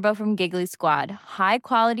DeSorbo from Giggly Squad. High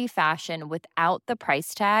quality fashion without the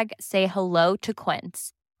price tag. Say hello to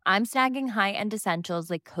Quince. I'm snagging high-end essentials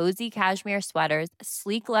like cozy cashmere sweaters,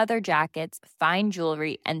 sleek leather jackets, fine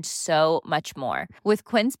jewelry, and so much more. With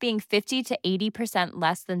Quince being 50 to 80%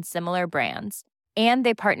 less than similar brands. And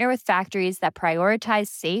they partner with factories that prioritize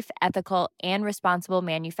safe, ethical, and responsible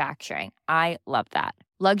manufacturing. I love that.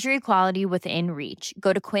 Luxury quality within reach.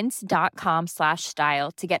 Go to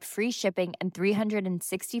quince.com/style to get free shipping and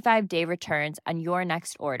 365-day returns on your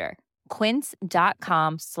next order.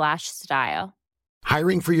 Quince.com/style.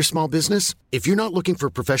 Hiring for your small business? If you're not looking for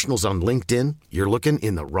professionals on LinkedIn, you're looking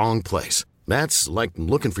in the wrong place. That's like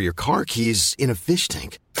looking for your car keys in a fish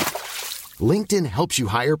tank. LinkedIn helps you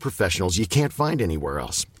hire professionals you can't find anywhere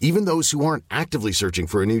else, even those who aren't actively searching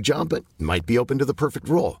for a new job but might be open to the perfect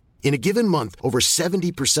role. In a given month, over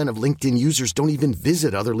 70% of LinkedIn users don't even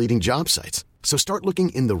visit other leading job sites. So start looking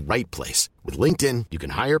in the right place. With LinkedIn, you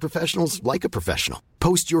can hire professionals like a professional.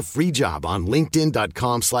 Post your free job on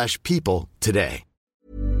linkedin.com/people today.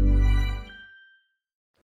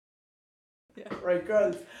 Right,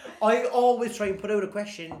 girls. I always try and put out a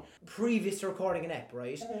question previous to recording an ep,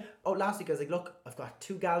 right? Oh, last week I was like, look, I've got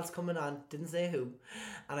two gals coming on, didn't say who.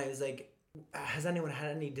 And I was like, has anyone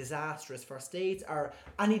had any disastrous first dates or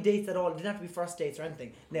any dates at all? It didn't have to be first dates or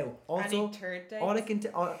anything. Now, also, Any turd dates? all I can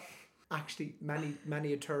actually,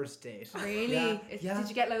 many a turd date. Really? Yeah. Did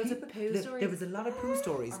you get loads of poo There stories? was a lot of poo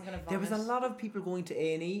stories. I'm gonna There was a vomit. lot of people going to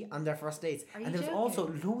A&E on their first dates. Are you And there was joking? also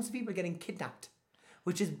loads of people getting kidnapped,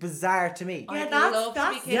 which is bizarre to me. Yeah, I'd that's- love to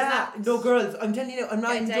that's- be Yeah, kidnapped. no, girls, I'm telling you, I'm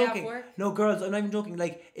not Get a even day off joking. work. No, girls, I'm not even joking.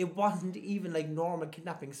 Like, it wasn't even like normal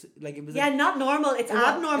kidnapping. Like, it was. Yeah, like, not normal. It's it wa-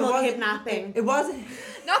 abnormal it wasn't- kidnapping. It wasn't.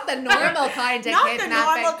 Not the normal kind of Not the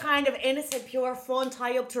kidnapping. normal kind of innocent, pure fun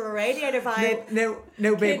tie up to a radiator vibe. No,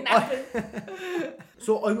 babe. Kidnapping.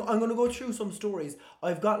 So I'm going to go through some stories.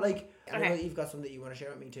 I've got like, I know Okay. you've got some that you want to share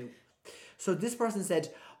with me too. So this person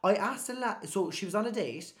said, I asked a so she was on a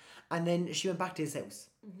date And then she went back to his house.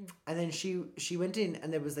 And then she went in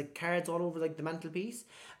and there was like cards all over like the mantelpiece.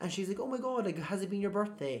 And she's like, oh my God, like, has it been your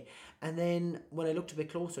birthday? And then when I looked a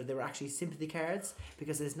bit closer, they were actually sympathy cards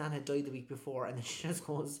because his nan had died the week before. And then she just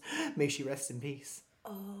goes, may she rest in peace.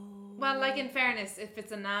 Oh. Well, like, in fairness, if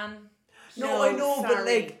it's a nan... No, I know, but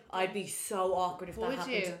like... I'd be so awkward if that Would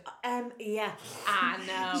happened. you? Yeah.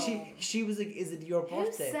 No. She was like, is it your Who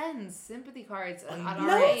birthday? sends sympathy cards at our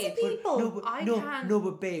Loads age? of people. No,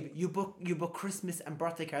 but babe, you book Christmas and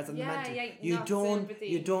birthday cards on the mantle. You not don't sympathy.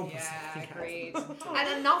 you don't put Yeah, sympathy agreed. cards.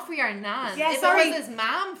 And not for your nan. Yeah, if sorry. it was his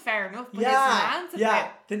mom, fair enough. But Yeah, his nan's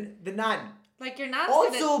yeah, the nan. like your nan's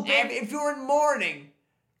Also, gonna, babe, if you're in mourning.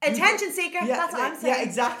 Attention seeker, that's what I'm saying. Yeah,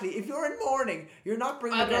 exactly. If you're in mourning, you're not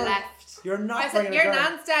bringing I a would have girl. left. You're not I said, bringing a your girl.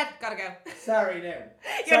 nan's dead. Gotta go. Sorry, no. Your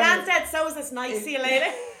Sorry. nan said, so is this nice, see you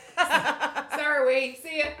later. Sorry,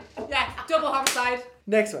 see ya. Yeah, double homicide.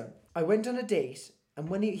 Next one. I went on a date, and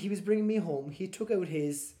when he was bringing me home, he took out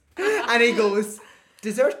his... and he goes,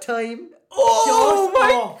 dessert time. Oh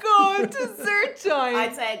my God, dessert time.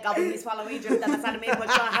 I'd say, gobble me, swallow me, drink them, aside of me, but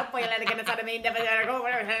you help while you're get inside of me, never gonna go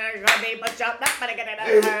where you're gonna be, but you're not gonna get it out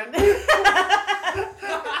of hand.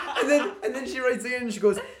 And then she writes in and she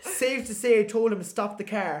goes, safe to say I told him to stop the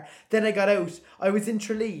car. Then I got out. I was in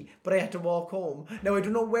Tralee, but I had to walk home. Now I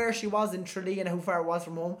don't know where she was in Tralee and how far it was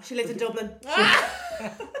from home. She lived in Dublin.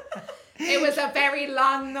 It was a very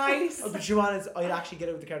long night. Oh, but she wanted, I'd actually get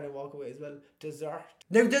out of the car and walk away as well. Dessert.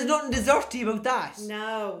 Now there's nothing desserty about that.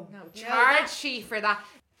 No. Charge she for that.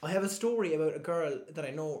 I have a story about a girl that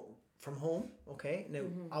I know from home. Okay, now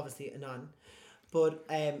obviously a nun, but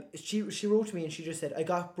she wrote to me and she just said I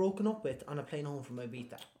got broken up with on a plane home from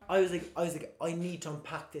Ibiza. I was like I need to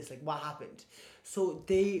unpack this. Like, what happened? So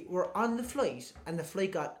they were on the flight and the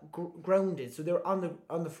flight got grounded. So they were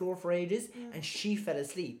on the floor for ages and she fell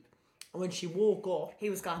asleep. And when she woke up, he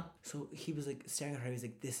was gone. So he was like staring at her. He was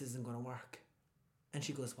like, "This isn't gonna work." And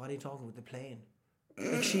she goes, "What are you talking about? The plane?"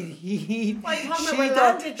 Like she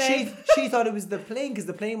thought it was the plane because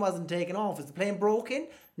the plane wasn't taking off. Is the plane broken?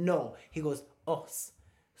 No. He goes, "Us."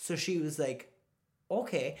 So she was like,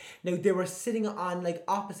 "Okay." Now they were sitting on like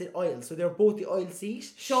opposite aisles, so they were both the aisle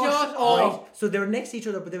seat. Shut up. Right? So they were next to each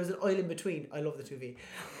other, but there was an aisle in between. I love the 2V.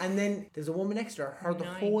 And then there's a woman next to her, heard the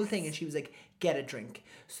whole thing, and she was like, "Get a drink."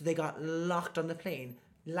 So they got locked on the plane,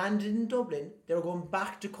 landed in Dublin. They were going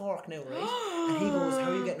back to Cork now, right? And he goes, "How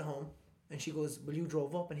are you getting home?" And she goes, "Well, you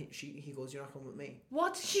drove up." And he goes, "You're not coming with me."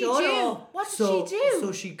 What did she do? What did she do?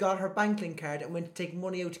 So she got her Banklink card and went to take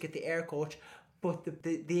money out to get the air coach, but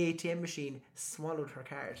the ATM machine swallowed her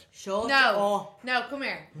card. No, come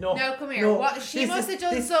here. No, come here. No. What? She must have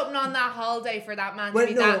done something on that holiday for that man to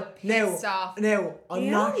be that pissed off. No, I'm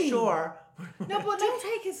not sure. No, but don't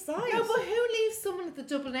take his side. No, but who leaves someone at the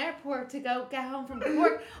Dublin airport to go get home from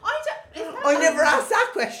work? I never asked that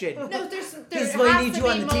question. No, there is has why I to need you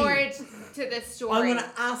on be the team. more to this story. I'm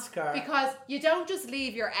gonna ask her because you don't just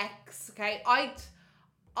leave your ex. Okay,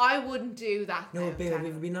 I wouldn't do that. No, baby,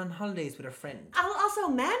 we've been on holidays with a friend. Also,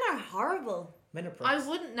 men are horrible. Men are I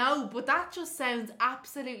wouldn't know, but that just sounds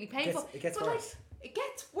absolutely painful. It gets worse. It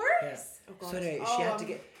gets worse. Yeah. Oh, God. So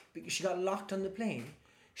anyway, she got locked on the plane.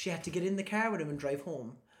 She had to get in the car with him and drive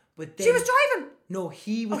home. But then, she was driving. No,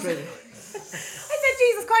 he was driving. I said,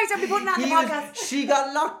 Jesus Christ, I'll be putting that in the podcast. She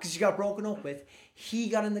got locked because she got broken up with. He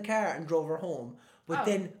got in the car and drove her home. But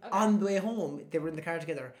then on the way home, they were in the car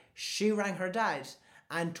together. She rang her dad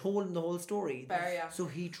and told him the whole story. So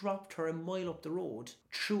he dropped her a mile up the road,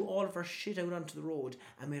 threw all of her shit out onto the road,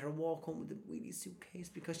 and made her walk home with a wheelie suitcase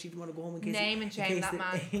because she didn't want to go home in case... Name and shame that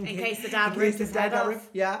man. In case the dad ripped his head off.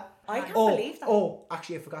 Yeah. I can't believe that. Oh,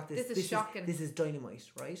 actually, I forgot this. This is shocking. This is dynamite,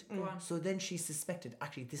 right? Go on. So then she suspected...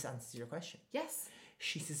 Actually, this answers your question. Yes.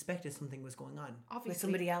 She suspected something was going on. Obviously. With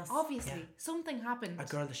somebody else. Obviously. Something happened. A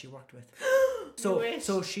girl that she worked with.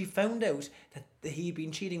 So she found out that he'd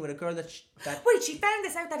been cheating with a girl that... Wait, she found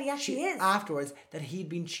this out that he actually is? Afterwards, that he'd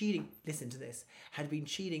been cheating... Listen to this. Had been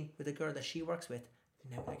cheating with a girl that she works with.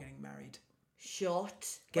 Now they're getting married.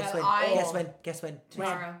 Shut. Guess when?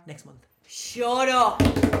 Tomorrow. Next month. Shut up.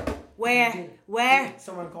 Where?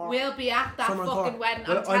 Somewhere in Cork. We'll be at that Somewhere in fucking Cork. wedding.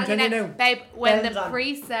 Well, I'm telling you now, babe, when Bells the on.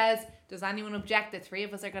 priest says, does anyone object? The three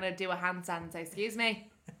of us are going to do a handstand and say, excuse me.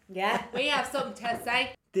 Yeah. We have something to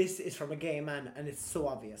say. This is from a gay man and it's so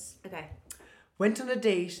obvious. Okay. Went on a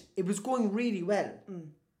date. It was going really well.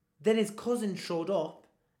 Then his cousin showed up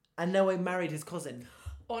and now I married his cousin.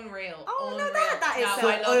 Unreal. Oh, Unreal. no, that is... No, So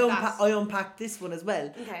I love that. I unpacked this one as well.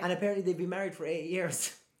 Okay. And apparently they've been married for 8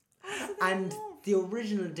 years. And the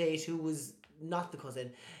original date, who was not the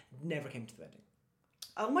cousin, never came to the wedding.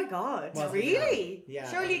 Oh my God. Wasn't Really? Yeah.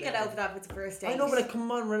 Surely you get over that if it's a first date. I know, but like,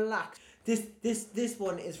 come on, relax. This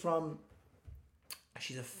one is from...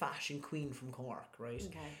 She's a fashion queen from Cork, right?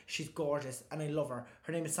 Okay. She's gorgeous and I love her.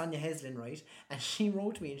 Her name is Sonia Heslin, right? And she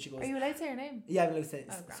wrote to me and she goes... Are you allowed to say her name? Yeah, I'm allowed to say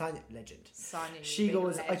it. Sonia, legend. Sonia. She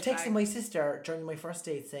goes, I texted my sister during my first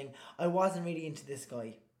date saying, I wasn't really into this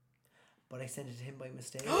guy, but I sent it to him by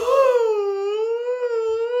mistake.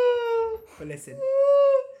 But listen.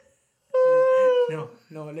 No,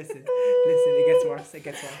 listen. It gets worse. You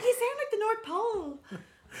sound like the North Pole.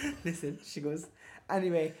 Listen, she goes,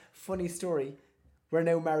 anyway, funny story. We're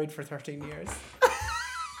now married for 13 years.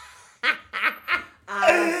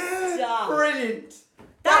 Stop. Brilliant.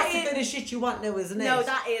 That's the kind of shit you want now, isn't it? No,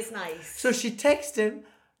 that is nice. So she texted him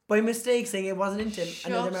by mistake saying it wasn't into him,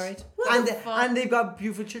 and now they're married. And they've got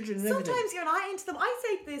beautiful children and everything. Sometimes you're not into them. I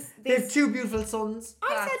say this. They have 2 beautiful sons.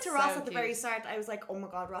 I said to Ross at the very start, I was like, oh my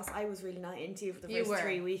God, Ross, I was really not into you for the first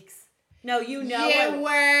 3 weeks. No, you know. You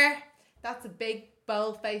were. That's a big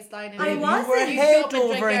bold-faced line. I wasn't. You were head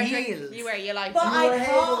over heels. You were. You liked him. But I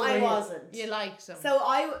thought I wasn't. You liked him. So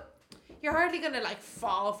You're hardly going to like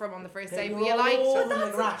fall from on the first date, but you liked him.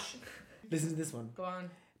 Like rash. Listen to this one. Go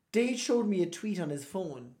on. Dave showed me a tweet on his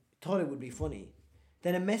phone. Thought it would be funny.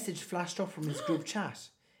 Then a message flashed up from his group chat.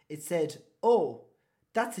 It said, oh,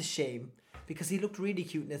 that's a shame, because he looked really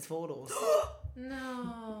cute in his photos.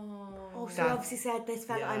 No. Oh, so obviously said this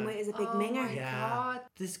fella I'm with is a big minger. God.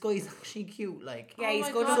 This guy's actually cute, like. Yeah, he's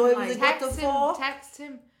good. So I was like, what the fuck? Text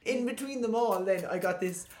him. In between them all, then I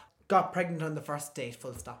got pregnant on the first date,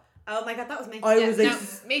 full stop. Oh my God, that was me. I was like,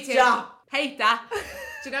 no, me too. Stop. Hate that.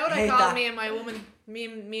 Do you know what I Hate call that. me and my woman? Me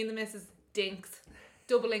and the missus dinks.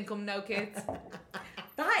 Double income, no kids.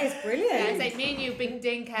 That is brilliant. Yeah, it's like me and you, big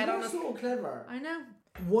dink head on You're us. so clever. I know.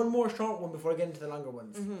 One more short one before I get into the longer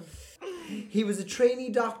ones. He was a trainee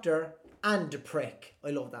doctor and a prick. I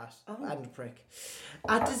love that. And a prick.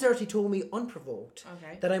 At dessert, he told me unprovoked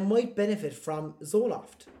that I might benefit from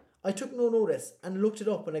Zoloft. I took no notice and looked it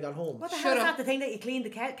up when I got home. What the hell is that, the thing that you clean the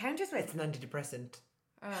counters with? It's an antidepressant.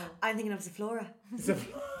 Oh. I'm thinking of Zaflora.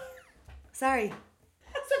 Sorry.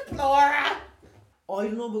 Zaflora! I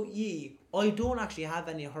don't know about ye. I don't actually have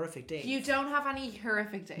any horrific dates. You don't have any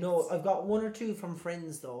horrific dates? No, I've got 1 or 2 from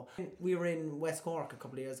friends though. We were in West Cork a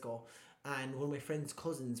couple of years ago, and one of my friend's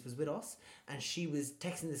cousins was with us, and she was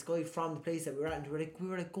texting this guy from the place that we were at, and we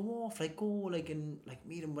were like, go off, like go, like and like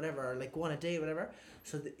meet him, whatever, like go on a date, whatever.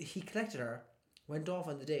 So he collected her, went off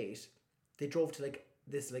on the date. They drove to like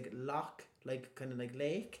this like loch, like kind of like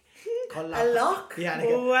lake. Called Loch. A loch?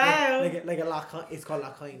 Yeah, like a loch. It's called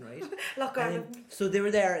Loch Hyne, right? Loch Hyne. So they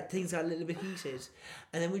were there. Things got a little bit heated,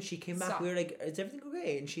 and then when she came back, we were like, "Is everything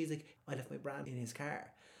okay?" And she's like, "I left my brand in his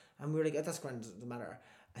car," and we were like, "Oh, that's grand, doesn't matter."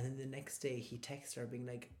 And then the next day, he texted her, being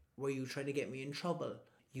like, "Were you trying to get me in trouble?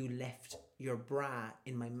 You left your bra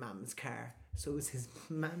in my mum's car." So it was his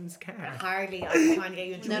mum's car. Hardly, I'm trying to get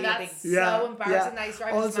you in trouble. No, that's so embarrassing that he's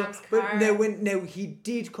driving his mum's car. But now he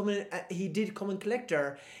did come in. He did come and collect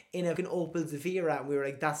her in an Opel Zafira, and we were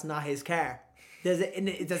like, "That's not his car. There's an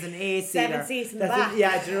 8-seater. 7 seats in the back."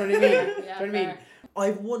 Yeah, do you know what I mean? Yeah, do you know what I mean? I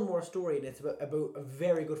have one more story, and it's about a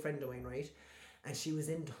very good friend of mine, right? And she was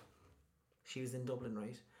in Dublin,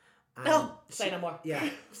 right? And say no more. Yeah,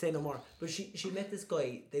 say no more. But she met this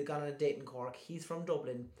guy. They'd gone on a date in Cork. He's from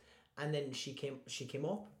Dublin, and then she came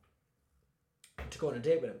up to go on a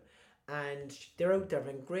date with him, and they're out there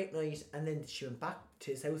having a great night. And then she went back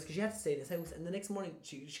to his house because she had to stay in his house. And the next morning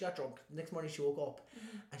she got drunk. The next morning she woke up,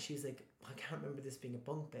 and she was like, I can't remember this being a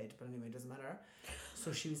bunk bed, but anyway, it doesn't matter.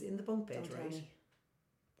 So she was in the bunk bed, right?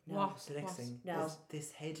 No, what? The next thing. No.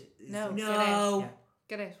 This head. Is No. Yeah.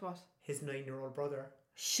 Get out. What? His 9-year-old brother.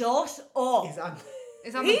 Shut up. He's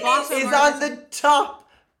on the bottom. He's on the top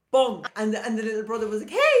bunk, and the little brother was like,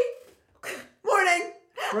 "Hey, morning."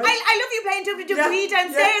 Right? I love you playing WWE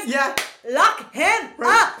downstairs. Yeah. Lock him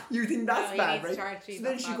Right? up. You think that's No, bad, you need to right? charge you, So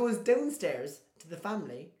then that's she bad. goes downstairs to the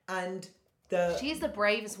family, and She's the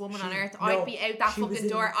bravest woman on earth. no, I'd be out that she was fucking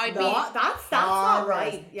in door. I'd the be. That's not horrors.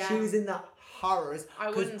 right. Yeah. She was in the horrors. I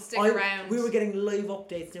 'cause wouldn't stick around. We were getting live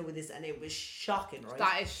updates now with this, and it was shocking, right?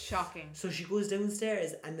 That is shocking. So she goes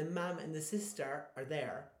downstairs, and the mum and the sister are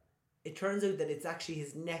there. It turns out that it's actually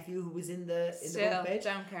his nephew who was in the bunk bed.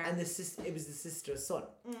 Don't care. And it was the sister's son.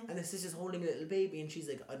 And the sister's holding a little baby, and she's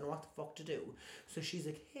like, I don't know what the fuck to do. So she's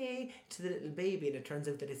like, hey, to the little baby, and it turns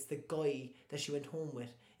out that it's the guy that she went home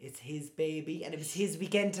with. It's his baby, and it was his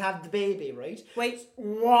weekend to have the baby, right? Wait,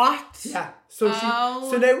 what? Yeah. So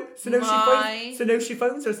now she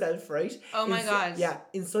finds herself, right? Oh my God. Yeah,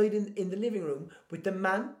 inside in the living room with the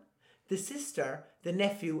man, the sister, the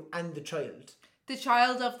nephew, and the child. The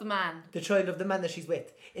child of the man. The child of the man that she's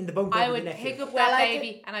with in the bunker. I with would the nephew. pick up that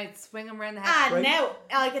baby and I'd swing him around the head. And now,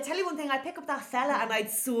 I can tell you one thing, I'd pick up that fella and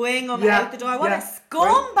I'd swing him Yeah, out the door. What yeah. a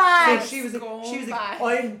scumbag! So she was like,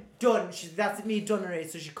 I'm done. That's me done already.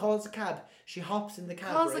 So she calls a cab. She hops in the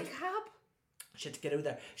cab. Calls a cab? She had to get out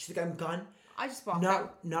there. She's like, I'm gone. I just walked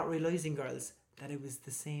out. Not realising, girls, that it was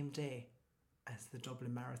the same day as the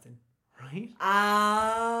Dublin Marathon. Right?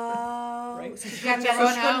 Right. So she had to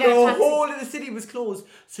run home. The whole of the city was closed.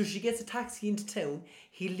 So she gets a taxi into town.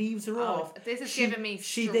 He leaves her off. This is giving me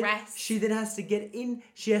stress. She then has to get in.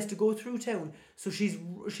 She has to go through town. So she's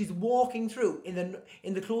walking through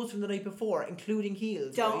in the clothes from the night before, including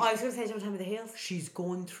heels. I was going to say, don't tell me the heels. She's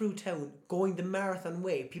going through town, going the marathon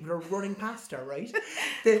way. People are running past her, right?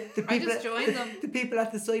 The people I just joined them. The people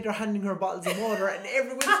at the side are handing her bottles of water, and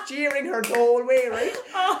everyone's cheering her the whole way, right?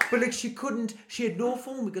 But like she had no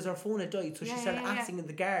phone because her phone had died, so she started asking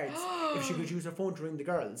the guards if she could use her phone to ring the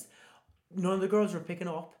girls. None of the girls were picking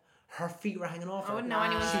up. Her feet were hanging off her. I wouldn't know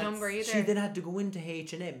anyone's number either. She then had to go into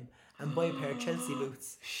H&M and buy a pair of Chelsea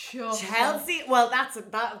boots. Chelsea? Well, that's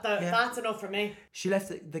enough for me. She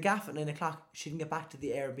left the gaff at 9 o'clock. She didn't get back to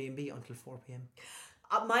the Airbnb until 4 p.m.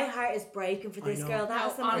 My heart is breaking for this girl. That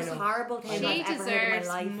was the most horrible thing I've ever heard in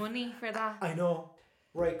my life. She deserves money for that. I know.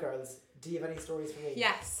 Right, girls. Do you have any stories for me?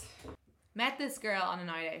 Yes. Met this girl on a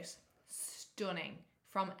night out. Stunning.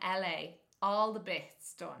 From LA. All the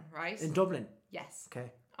bits done, right? In Dublin? Yes.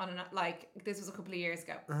 Okay. This was a couple of years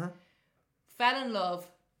ago. Fell in love,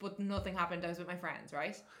 but nothing happened. I was with my friends,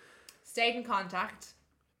 right? Stayed in contact.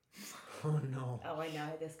 Oh no. Oh, I know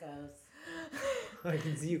how this goes. I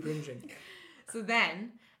can see you cringing. So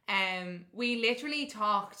then, we literally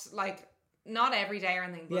talked, like, not every day or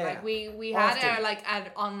anything, but like we had an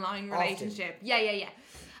online relationship. Often. Yeah.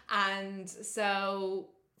 And so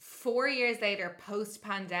 4 years later,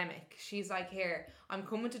 post-pandemic, she's like, here, I'm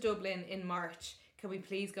coming to Dublin in March. Can we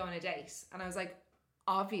please go on a date? And I was like,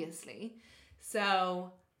 obviously.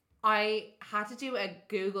 So I had to do a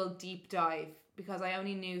Google deep dive because I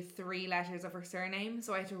only knew 3 letters of her surname.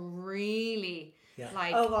 So I had to really,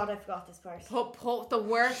 oh God, I forgot this part. Put the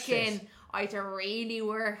work in. I had to really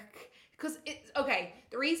work. Because,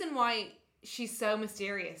 the reason why she's so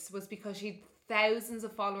mysterious was because she'd thousands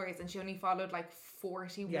of followers and she only followed like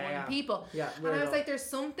 41 people. Yeah, and I was like, there's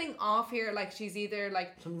something off here. Like, she's either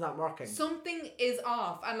like... Something's not working. Something is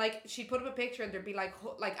off. And like, she'd put up a picture and there'd be like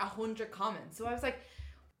 100 comments. So I was like,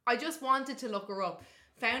 I just wanted to look her up.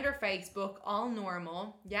 Found her Facebook, all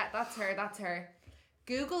normal. Yeah, that's her.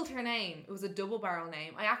 Googled her name. It was a double barrel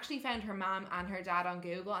name. I actually found her mum and her dad on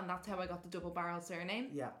Google, and that's how I got the double barrel surname.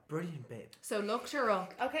 Yeah, brilliant, babe. So looked her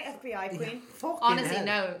up. Okay, FBI queen. Honestly,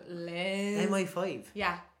 no, Liz. MI5.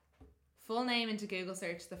 Yeah. Full name into Google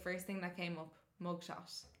search. The first thing that came up,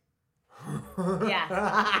 mugshot. Yeah.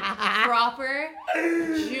 Proper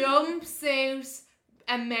jumpsuit,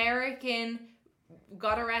 American.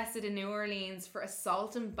 Got arrested in New Orleans for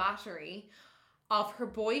assault and battery of her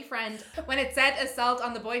boyfriend. When it said assault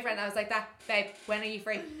on the boyfriend, I was like, that, babe, when are you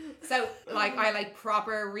free? So, like, I, like,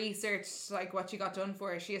 proper researched, like, what she got done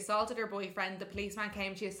for. She assaulted her boyfriend. The policeman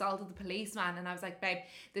came. She assaulted the policeman. And I was like, babe,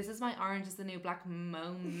 this is my Orange is the New Black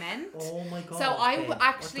moment. Oh, my God. So I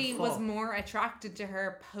actually was more attracted to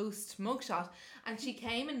her post-mugshot. And she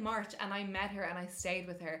came in March, and I met her, and I stayed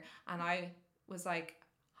with her. And I was like,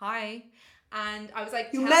 hi. And I was like,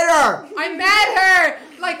 you met her! I met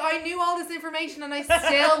her! Like, I knew all this information and I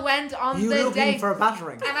still went on the date. You looking for a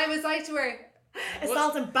battering. And I was like to her,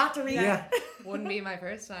 assault and battery. Yeah. Wouldn't be my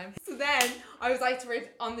first time. So then I was like to her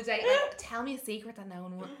on the date, like, tell me a secret that no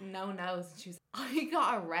one knows. And she was like, I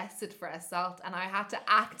got arrested for assault and I had to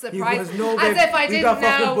act surprised as if I didn't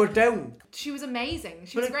know. Put down. She was amazing.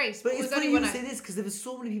 She was great. But it's funny you say this because there was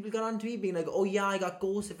so many people got on to me being like, oh yeah, I got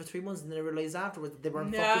ghosted for 3 months, and then I realised afterwards that they were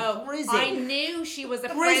in fucking prison. I knew she was a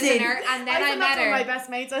prisoner, and then I met her. My best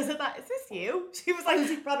mates, I said, is this you? She was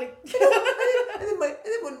like, probably. and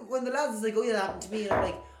then when the lads was like, oh yeah, that happened to me, and I'm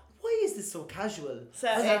like, why is this so casual?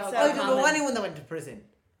 I don't know anyone that went to prison.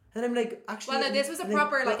 And I'm like, actually... Well, no, this was a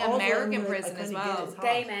proper, like, American prison as well.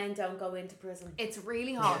 Gay men don't go into prison. It's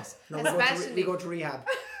really hot. Yes. No, especially... we go to rehab.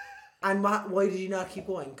 And why did you not keep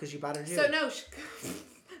going? Because you battered you? So,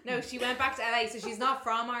 no, she went back to LA, so she's not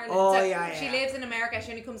from Ireland. Oh, so yeah. She lives in America.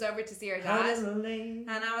 She only comes over to see her dad. And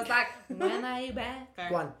I was like, when are you back?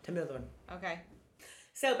 Go on, tell me another one. Okay.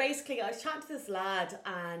 So basically, I was chatting to this lad,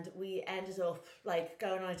 and we ended up like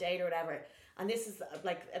going on a date or whatever. And this is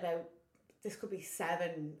like this could be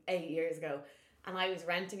 7-8 years ago. And I was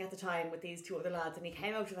renting at the time with these 2 other lads, and he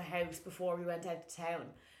came out to the house before we went out to town.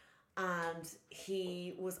 And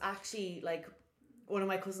he was actually like one of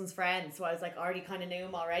my cousin's friends, so I was like already kind of knew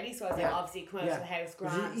him already, so I was like obviously come out to the house,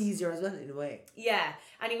 grand. Was it easier as well in a way? Yeah,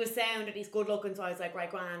 and he was sound and he's good looking, so I was like, right,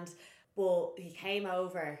 grand. But he came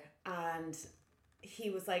over and he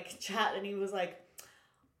was like chatting, and he was like,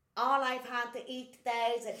 all I've had to eat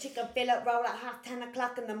today is a chicken fillet roll at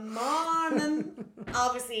 10:30 in the morning.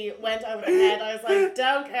 Obviously it went over the head. I was like,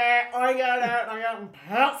 don't care, I got out and I got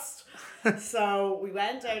pissed. So we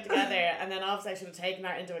went out together, and then obviously I should have taken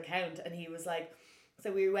that into account, and he was like,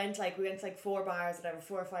 so we went to like 4 bars, whatever,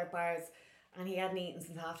 4 or 5 bars, and he hadn't eaten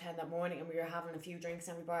since 10:30 that morning, and we were having a few drinks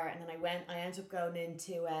in every bar, and then I ended up going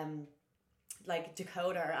into like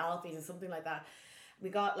Dakota or Alfie's or something like that. We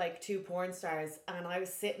got like 2 porn stars, and I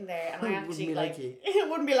was sitting there, and I actually like it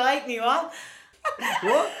wouldn't be like me, what?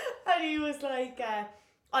 What? And he was like,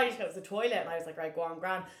 I just go to the toilet, and I was like, right, go on,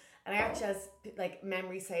 grand. And I actually has like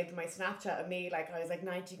memory saved in my Snapchat of me, like I was like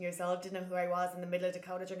 19 years old, didn't know who I was, in the middle of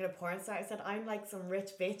Dakota drinking a porn star. I said, I'm like some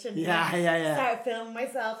rich bitch, and started filming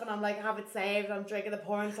myself, and I'm like, have it saved, I'm drinking the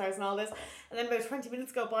porn stars and all this. And then about 20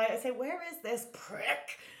 minutes go by, I say, where is this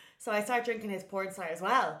prick? So I started drinking his porn star as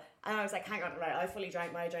well, and I was like, hang on, right, I fully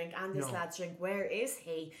drank my drink and this lad's drink, where is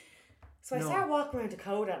he? So I started walking around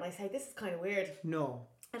Dakota, and I say, this is kind of weird.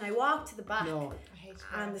 And I walked to the back,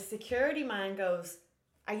 and the security man goes,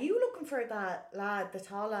 are you looking for that lad, the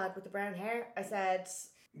tall lad with the brown hair? I said,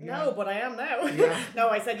 no, but I am now. No,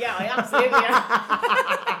 I said, yeah, I absolutely am.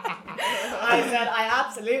 I said, I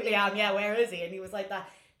absolutely am. Yeah, where is he? And he was like that.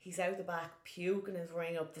 He's out the back puking his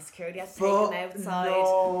ring up. The security has to take him outside.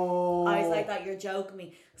 No. I was like that, you're joking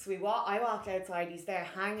me. So I walked outside. He's there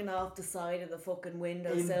hanging off the side of the fucking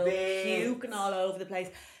windowsill, puking all over the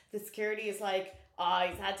place. The security is like, oh,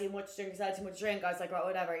 he's had too much drink. I was like, right,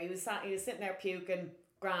 whatever. He was sitting there puking.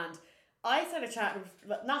 Grand. I started chatting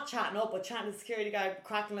to the security guy,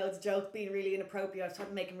 cracking loads of jokes, being really inappropriate. I was trying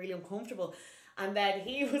to make him really uncomfortable. And then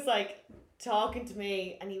he was like talking to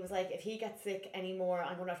me, and he was like, if he gets sick anymore,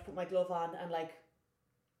 I'm going to have to put my glove on and like,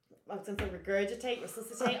 I was going to say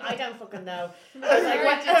resuscitate, I don't fucking know. I was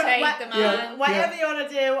like, whatever you want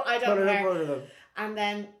to do, I don't care. And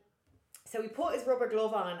then, so he put his rubber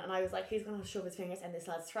glove on, and I was like, he's going to shove his fingers in this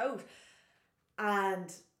lad's throat.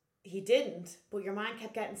 And he didn't, but your man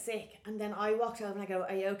kept getting sick. And then I walked over and I go,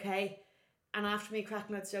 are you okay? And after me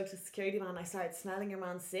cracking out jokes to the security man, I started smelling your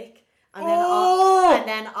man sick. And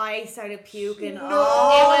then I started puking. No. It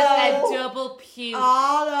was a double puke.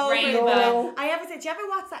 All over. Rainbow. I ever said, did you ever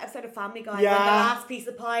watch that episode of Family Guy? Yeah. When the last piece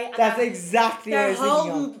of pie. And that's exactly what I was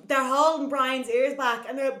thinking of. They're holding Brian's ears back,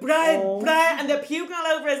 and they're Brian, and they're puking all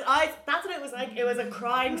over his eyes. That's what it was like. It was a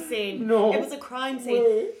crime scene. No. It was a crime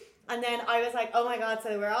scene. And then I was like, oh my God,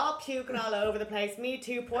 so we're all puking all over the place. Me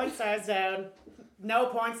 2 porn stars down, no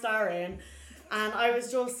porn star in. And I was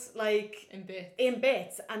just like... In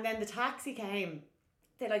bits. And then the taxi came.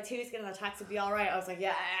 They're like, 2 get in the taxi, be all right. I was like,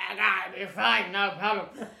 yeah, you're fine, no problem.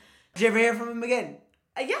 Did you ever hear from him again?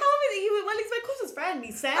 Yeah, he's my cousin's friend.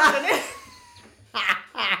 He's sounding it.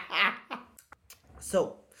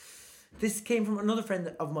 So, this came from another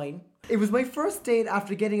friend of mine. It was my first date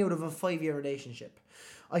after getting out of a 5-year relationship.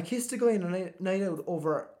 I kissed a guy on a night out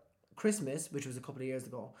over Christmas, which was a couple of years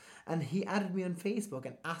ago, and he added me on Facebook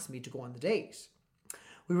and asked me to go on the date.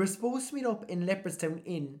 We were supposed to meet up in Leopardstown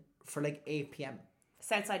Inn for like 8 p.m.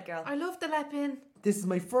 Southside girl. I love the Lep Inn. This is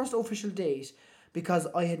my first official date because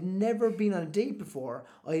I had never been on a date before.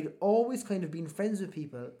 I'd always kind of been friends with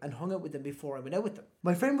people and hung out with them before I went out with them.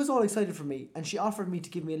 My friend was all excited for me, and she offered me to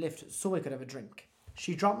give me a lift so I could have a drink.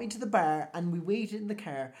 She dropped me to the bar, and we waited in the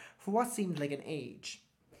car for what seemed like an age.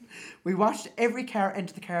 We watched every car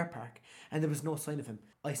enter the car park, and there was no sign of him.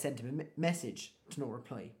 I sent him a message to no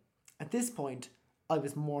reply. At this point, I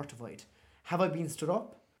was mortified. Have I been stood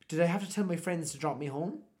up? Did I have to tell my friends to drop me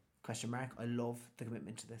home? ? I love the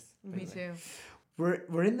commitment to this. Me too.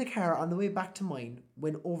 We're in the car on the way back to mine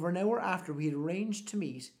when over an hour after we had arranged to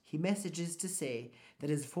meet, he messages to say that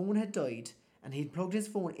his phone had died and he'd plugged his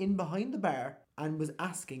phone in behind the bar and was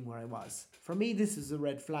asking where I was. For me, this is a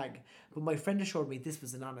red flag, but my friend assured me this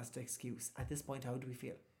was an honest excuse. At this point, how do we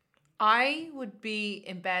feel? I would be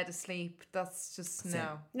in bed asleep. That's just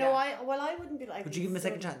no. No, yeah. I wouldn't be like. Would you give him a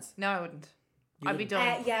second chance? No, I wouldn't. I'd be done.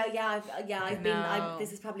 I've been.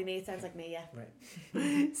 This is probably me. It sounds like me. Yeah.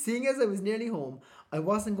 Right. Seeing as I was nearly home, I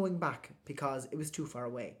wasn't going back because it was too far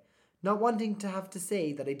away. Not wanting to have to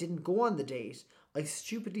say that I didn't go on the date, I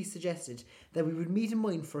stupidly suggested that we would meet in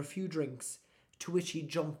mine for a few drinks, to which he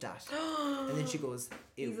jumped at. And then she goes,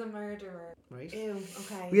 ew. He's a murderer. Right? Ew,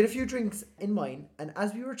 okay. We had a few drinks in mine, and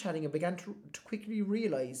as we were chatting, I began to quickly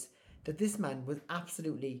realise that this man was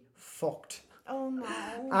absolutely fucked. Oh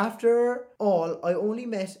no. After all, I only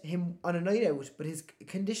met him on a night out, but his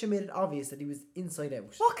condition made it obvious that he was inside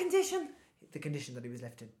out. What condition? The condition that he was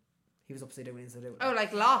left in. He was upside down, inside out. Oh,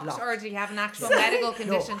 like locked? Or did he have an actual medical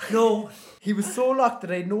condition? No, he was so locked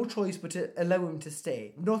that I had no choice but to allow him to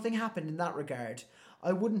stay. Nothing happened in that regard.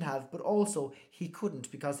 I wouldn't have, but also he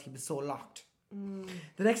couldn't because he was so locked.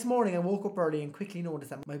 The next morning I woke up early and quickly noticed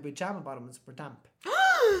that my pyjama bottoms were damp.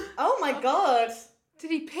 Oh my god. Did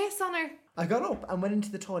he piss on her? I got up and went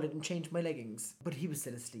into the toilet and changed my leggings, but he was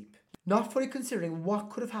still asleep. Not fully considering what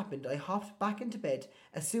could have happened, I hopped back into bed,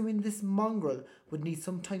 assuming this mongrel would need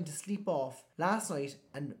some time to sleep off last night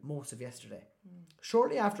and most of yesterday.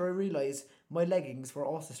 Shortly after, I realised my leggings were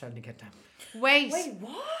also starting to get damp. Wait,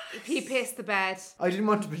 what? He pissed the bed. I didn't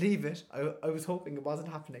want to believe it. I was hoping it wasn't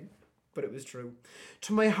happening, but it was true.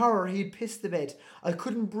 To my horror, he had pissed the bed. I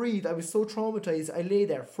couldn't breathe. I was so traumatised. I lay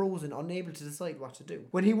there, frozen, unable to decide what to do.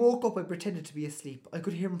 When he woke up, I pretended to be asleep. I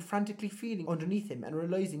could hear him frantically feeling underneath him and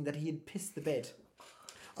realising that he had pissed the bed.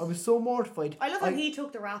 I was so mortified. I love how he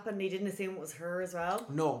took the rap and he didn't assume it was her as well.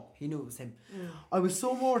 No, he knew it was him. I was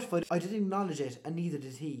so mortified, I didn't acknowledge it, and neither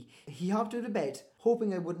did he. He hopped out of bed,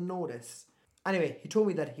 hoping I wouldn't notice. Anyway, he told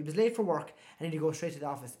me that he was late for work and he'd go straight to the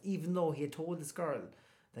office, even though he had told this girl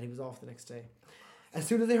that he was off the next day. As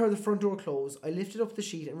soon as I heard the front door close, I lifted up the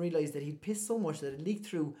sheet and realised that he'd pissed so much that it leaked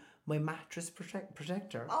through my mattress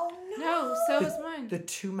protector. Oh no! No, so is mine. The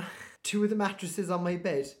two of the mattresses on my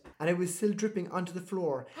bed, and it was still dripping onto the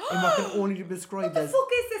floor in what can only be described What as... the fuck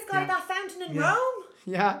is this guy? That fountain in Rome?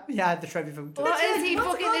 Yeah, the Trevi fountain. What is he What's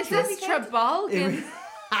fucking... it Is called? this Trevi Trabolgan? This is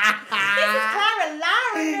Carroll.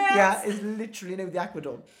 Yeah, it's literally now the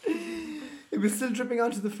aqueduct. It was still dripping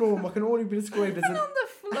onto the floor in what can only be described as On the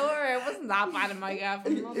floor. It wasn't that bad in my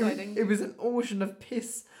cabin. it was an ocean of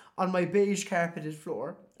piss on my beige carpeted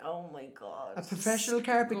floor. Oh my god. A professional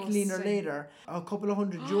carpet cleaner later, a couple of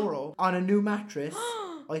 €100 on a new mattress.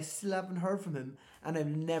 I still haven't heard from him, and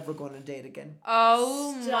I'm never going to date again.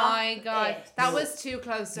 Oh Stop my god. it. That was too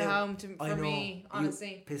close to home I for know. me,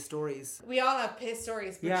 honestly. Piss stories. We all have piss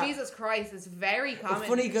stories, but Yeah. Jesus Christ, it's very common. It's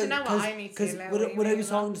funny Do you know what I need to because do? when I was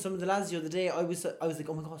talking to some of the lads the other day, I was like,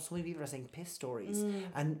 oh my god, so many people are saying piss stories,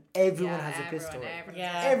 and everyone has a piss story.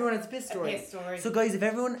 Everyone has a piss story. piss story. So guys, if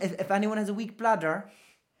anyone has a weak bladder,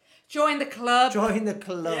 Join the club. join the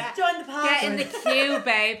club. Yeah. Join the party. Get in the queue,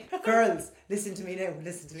 babe. Girls, listen to me now.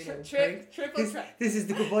 Triple trap. This is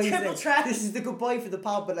the goodbye. Triple trap. This is the goodbye for the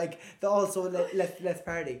pod, but like the also let's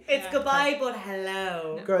party. It's goodbye, but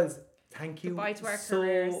hello. Girls, thank you. Goodbye to our so,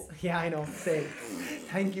 careers. Yeah, I know. Same.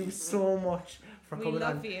 Thank you so much for We coming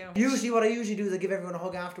love on. you. Usually, what I usually do is I give everyone a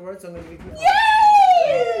hug afterwards. So I'm going to give you.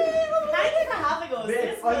 Thank you for having us.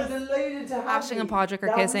 This I'm was delighted to have Ashling you. and Padraig are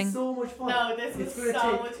That kissing. was so much fun. No, this was gonna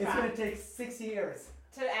so much It's fun. going to take 6 years.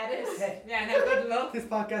 To edit. Okay. Yeah, no, good luck. This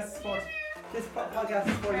podcast is 45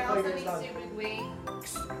 years long. We.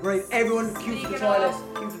 Right, everyone, cue for the Speak it toilet.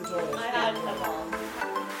 up. Cue for the toilet. I had a ball.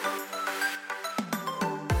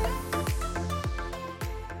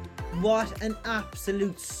 What an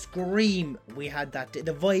absolute scream we had that day.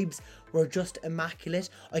 The vibes were just immaculate.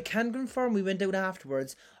 I can confirm we went out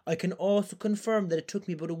afterwards. I can also confirm that it took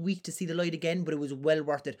me about a week to see the light again, but it was well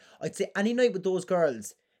worth it. I'd say any night with those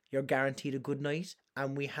girls, you're guaranteed a good night,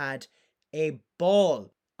 and we had a ball.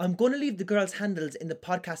 I'm going to leave the girls' handles in the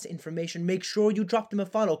podcast information. Make sure you drop them a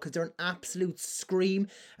follow because they're an absolute scream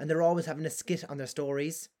and they're always having a skit on their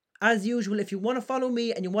stories. As usual, if you want to follow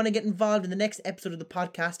me and you want to get involved in the next episode of the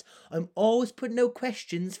podcast, I'm always putting out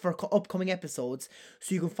questions for upcoming episodes.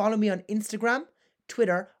 So you can follow me on Instagram,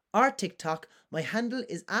 Twitter, or TikTok. My handle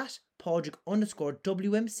is at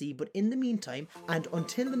Padraig_WMC. But in the meantime, and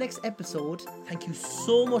until the next episode, thank you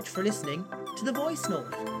so much for listening to The Voice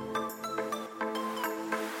Note.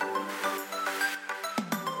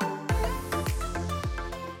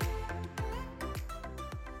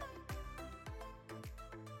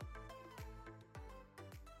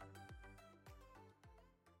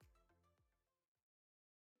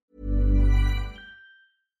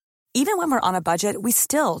 Even when we're on a budget, we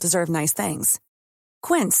still deserve nice things.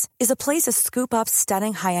 Quince is a place to scoop up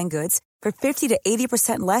stunning high-end goods for 50 to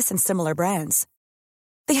 80% less than similar brands.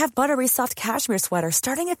 They have buttery soft cashmere sweaters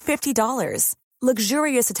starting at $50,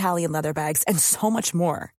 luxurious Italian leather bags, and so much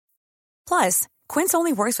more. Plus, Quince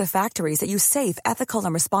only works with factories that use safe, ethical,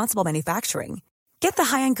 and responsible manufacturing. Get the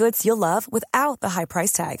high-end goods you'll love without the high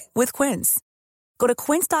price tag with Quince. Go to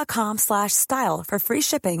quince.com/style for free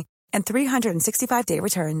shipping and 365-day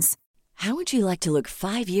returns. How would you like to look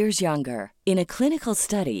 5 years younger? In a clinical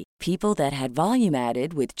study, people that had volume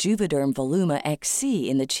added with Juvederm Voluma XC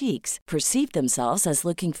in the cheeks perceived themselves as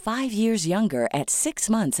looking 5 years younger at 6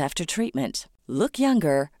 months after treatment. Look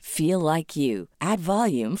younger, feel like you. Add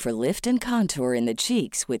volume for lift and contour in the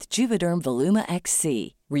cheeks with Juvederm Voluma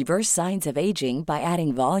XC. Reverse signs of aging by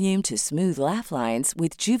adding volume to smooth laugh lines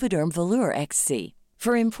with Juvederm Volure XC.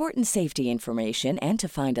 For important safety information and to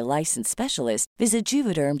find a licensed specialist, visit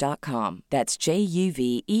Juvederm.com. That's JUVEDERM.com.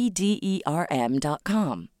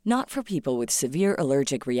 Not for people with severe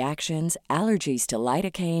allergic reactions, allergies to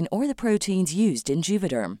lidocaine, or the proteins used in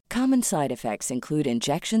Juvederm. Common side effects include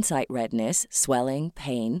injection site redness, swelling,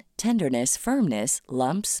 pain, tenderness, firmness,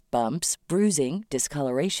 lumps, bumps, bruising,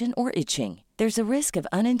 discoloration, or itching. There's a risk of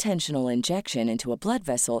unintentional injection into a blood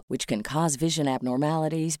vessel, which can cause vision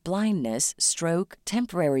abnormalities, blindness, stroke,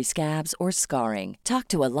 temporary scabs, or scarring. Talk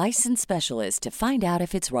to a licensed specialist to find out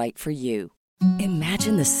if it's right for you.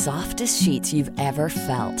 Imagine the softest sheets you've ever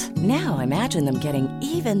felt. Now imagine them getting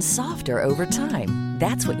even softer over time.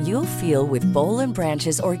 That's what you'll feel with Boll &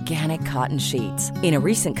 Branch's organic cotton sheets. In a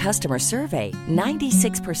recent customer survey,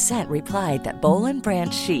 96% replied that Boll &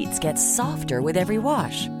 Branch sheets get softer with every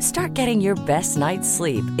wash. Start getting your best night's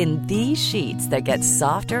sleep in these sheets that get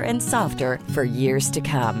softer and softer for years to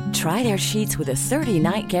come. Try their sheets with a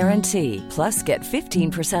 30-night guarantee. Plus, get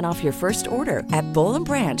 15% off your first order at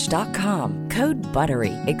bollandbranch.com. Code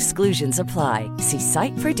BUTTERY. Exclusions apply. See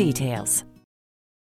site for details.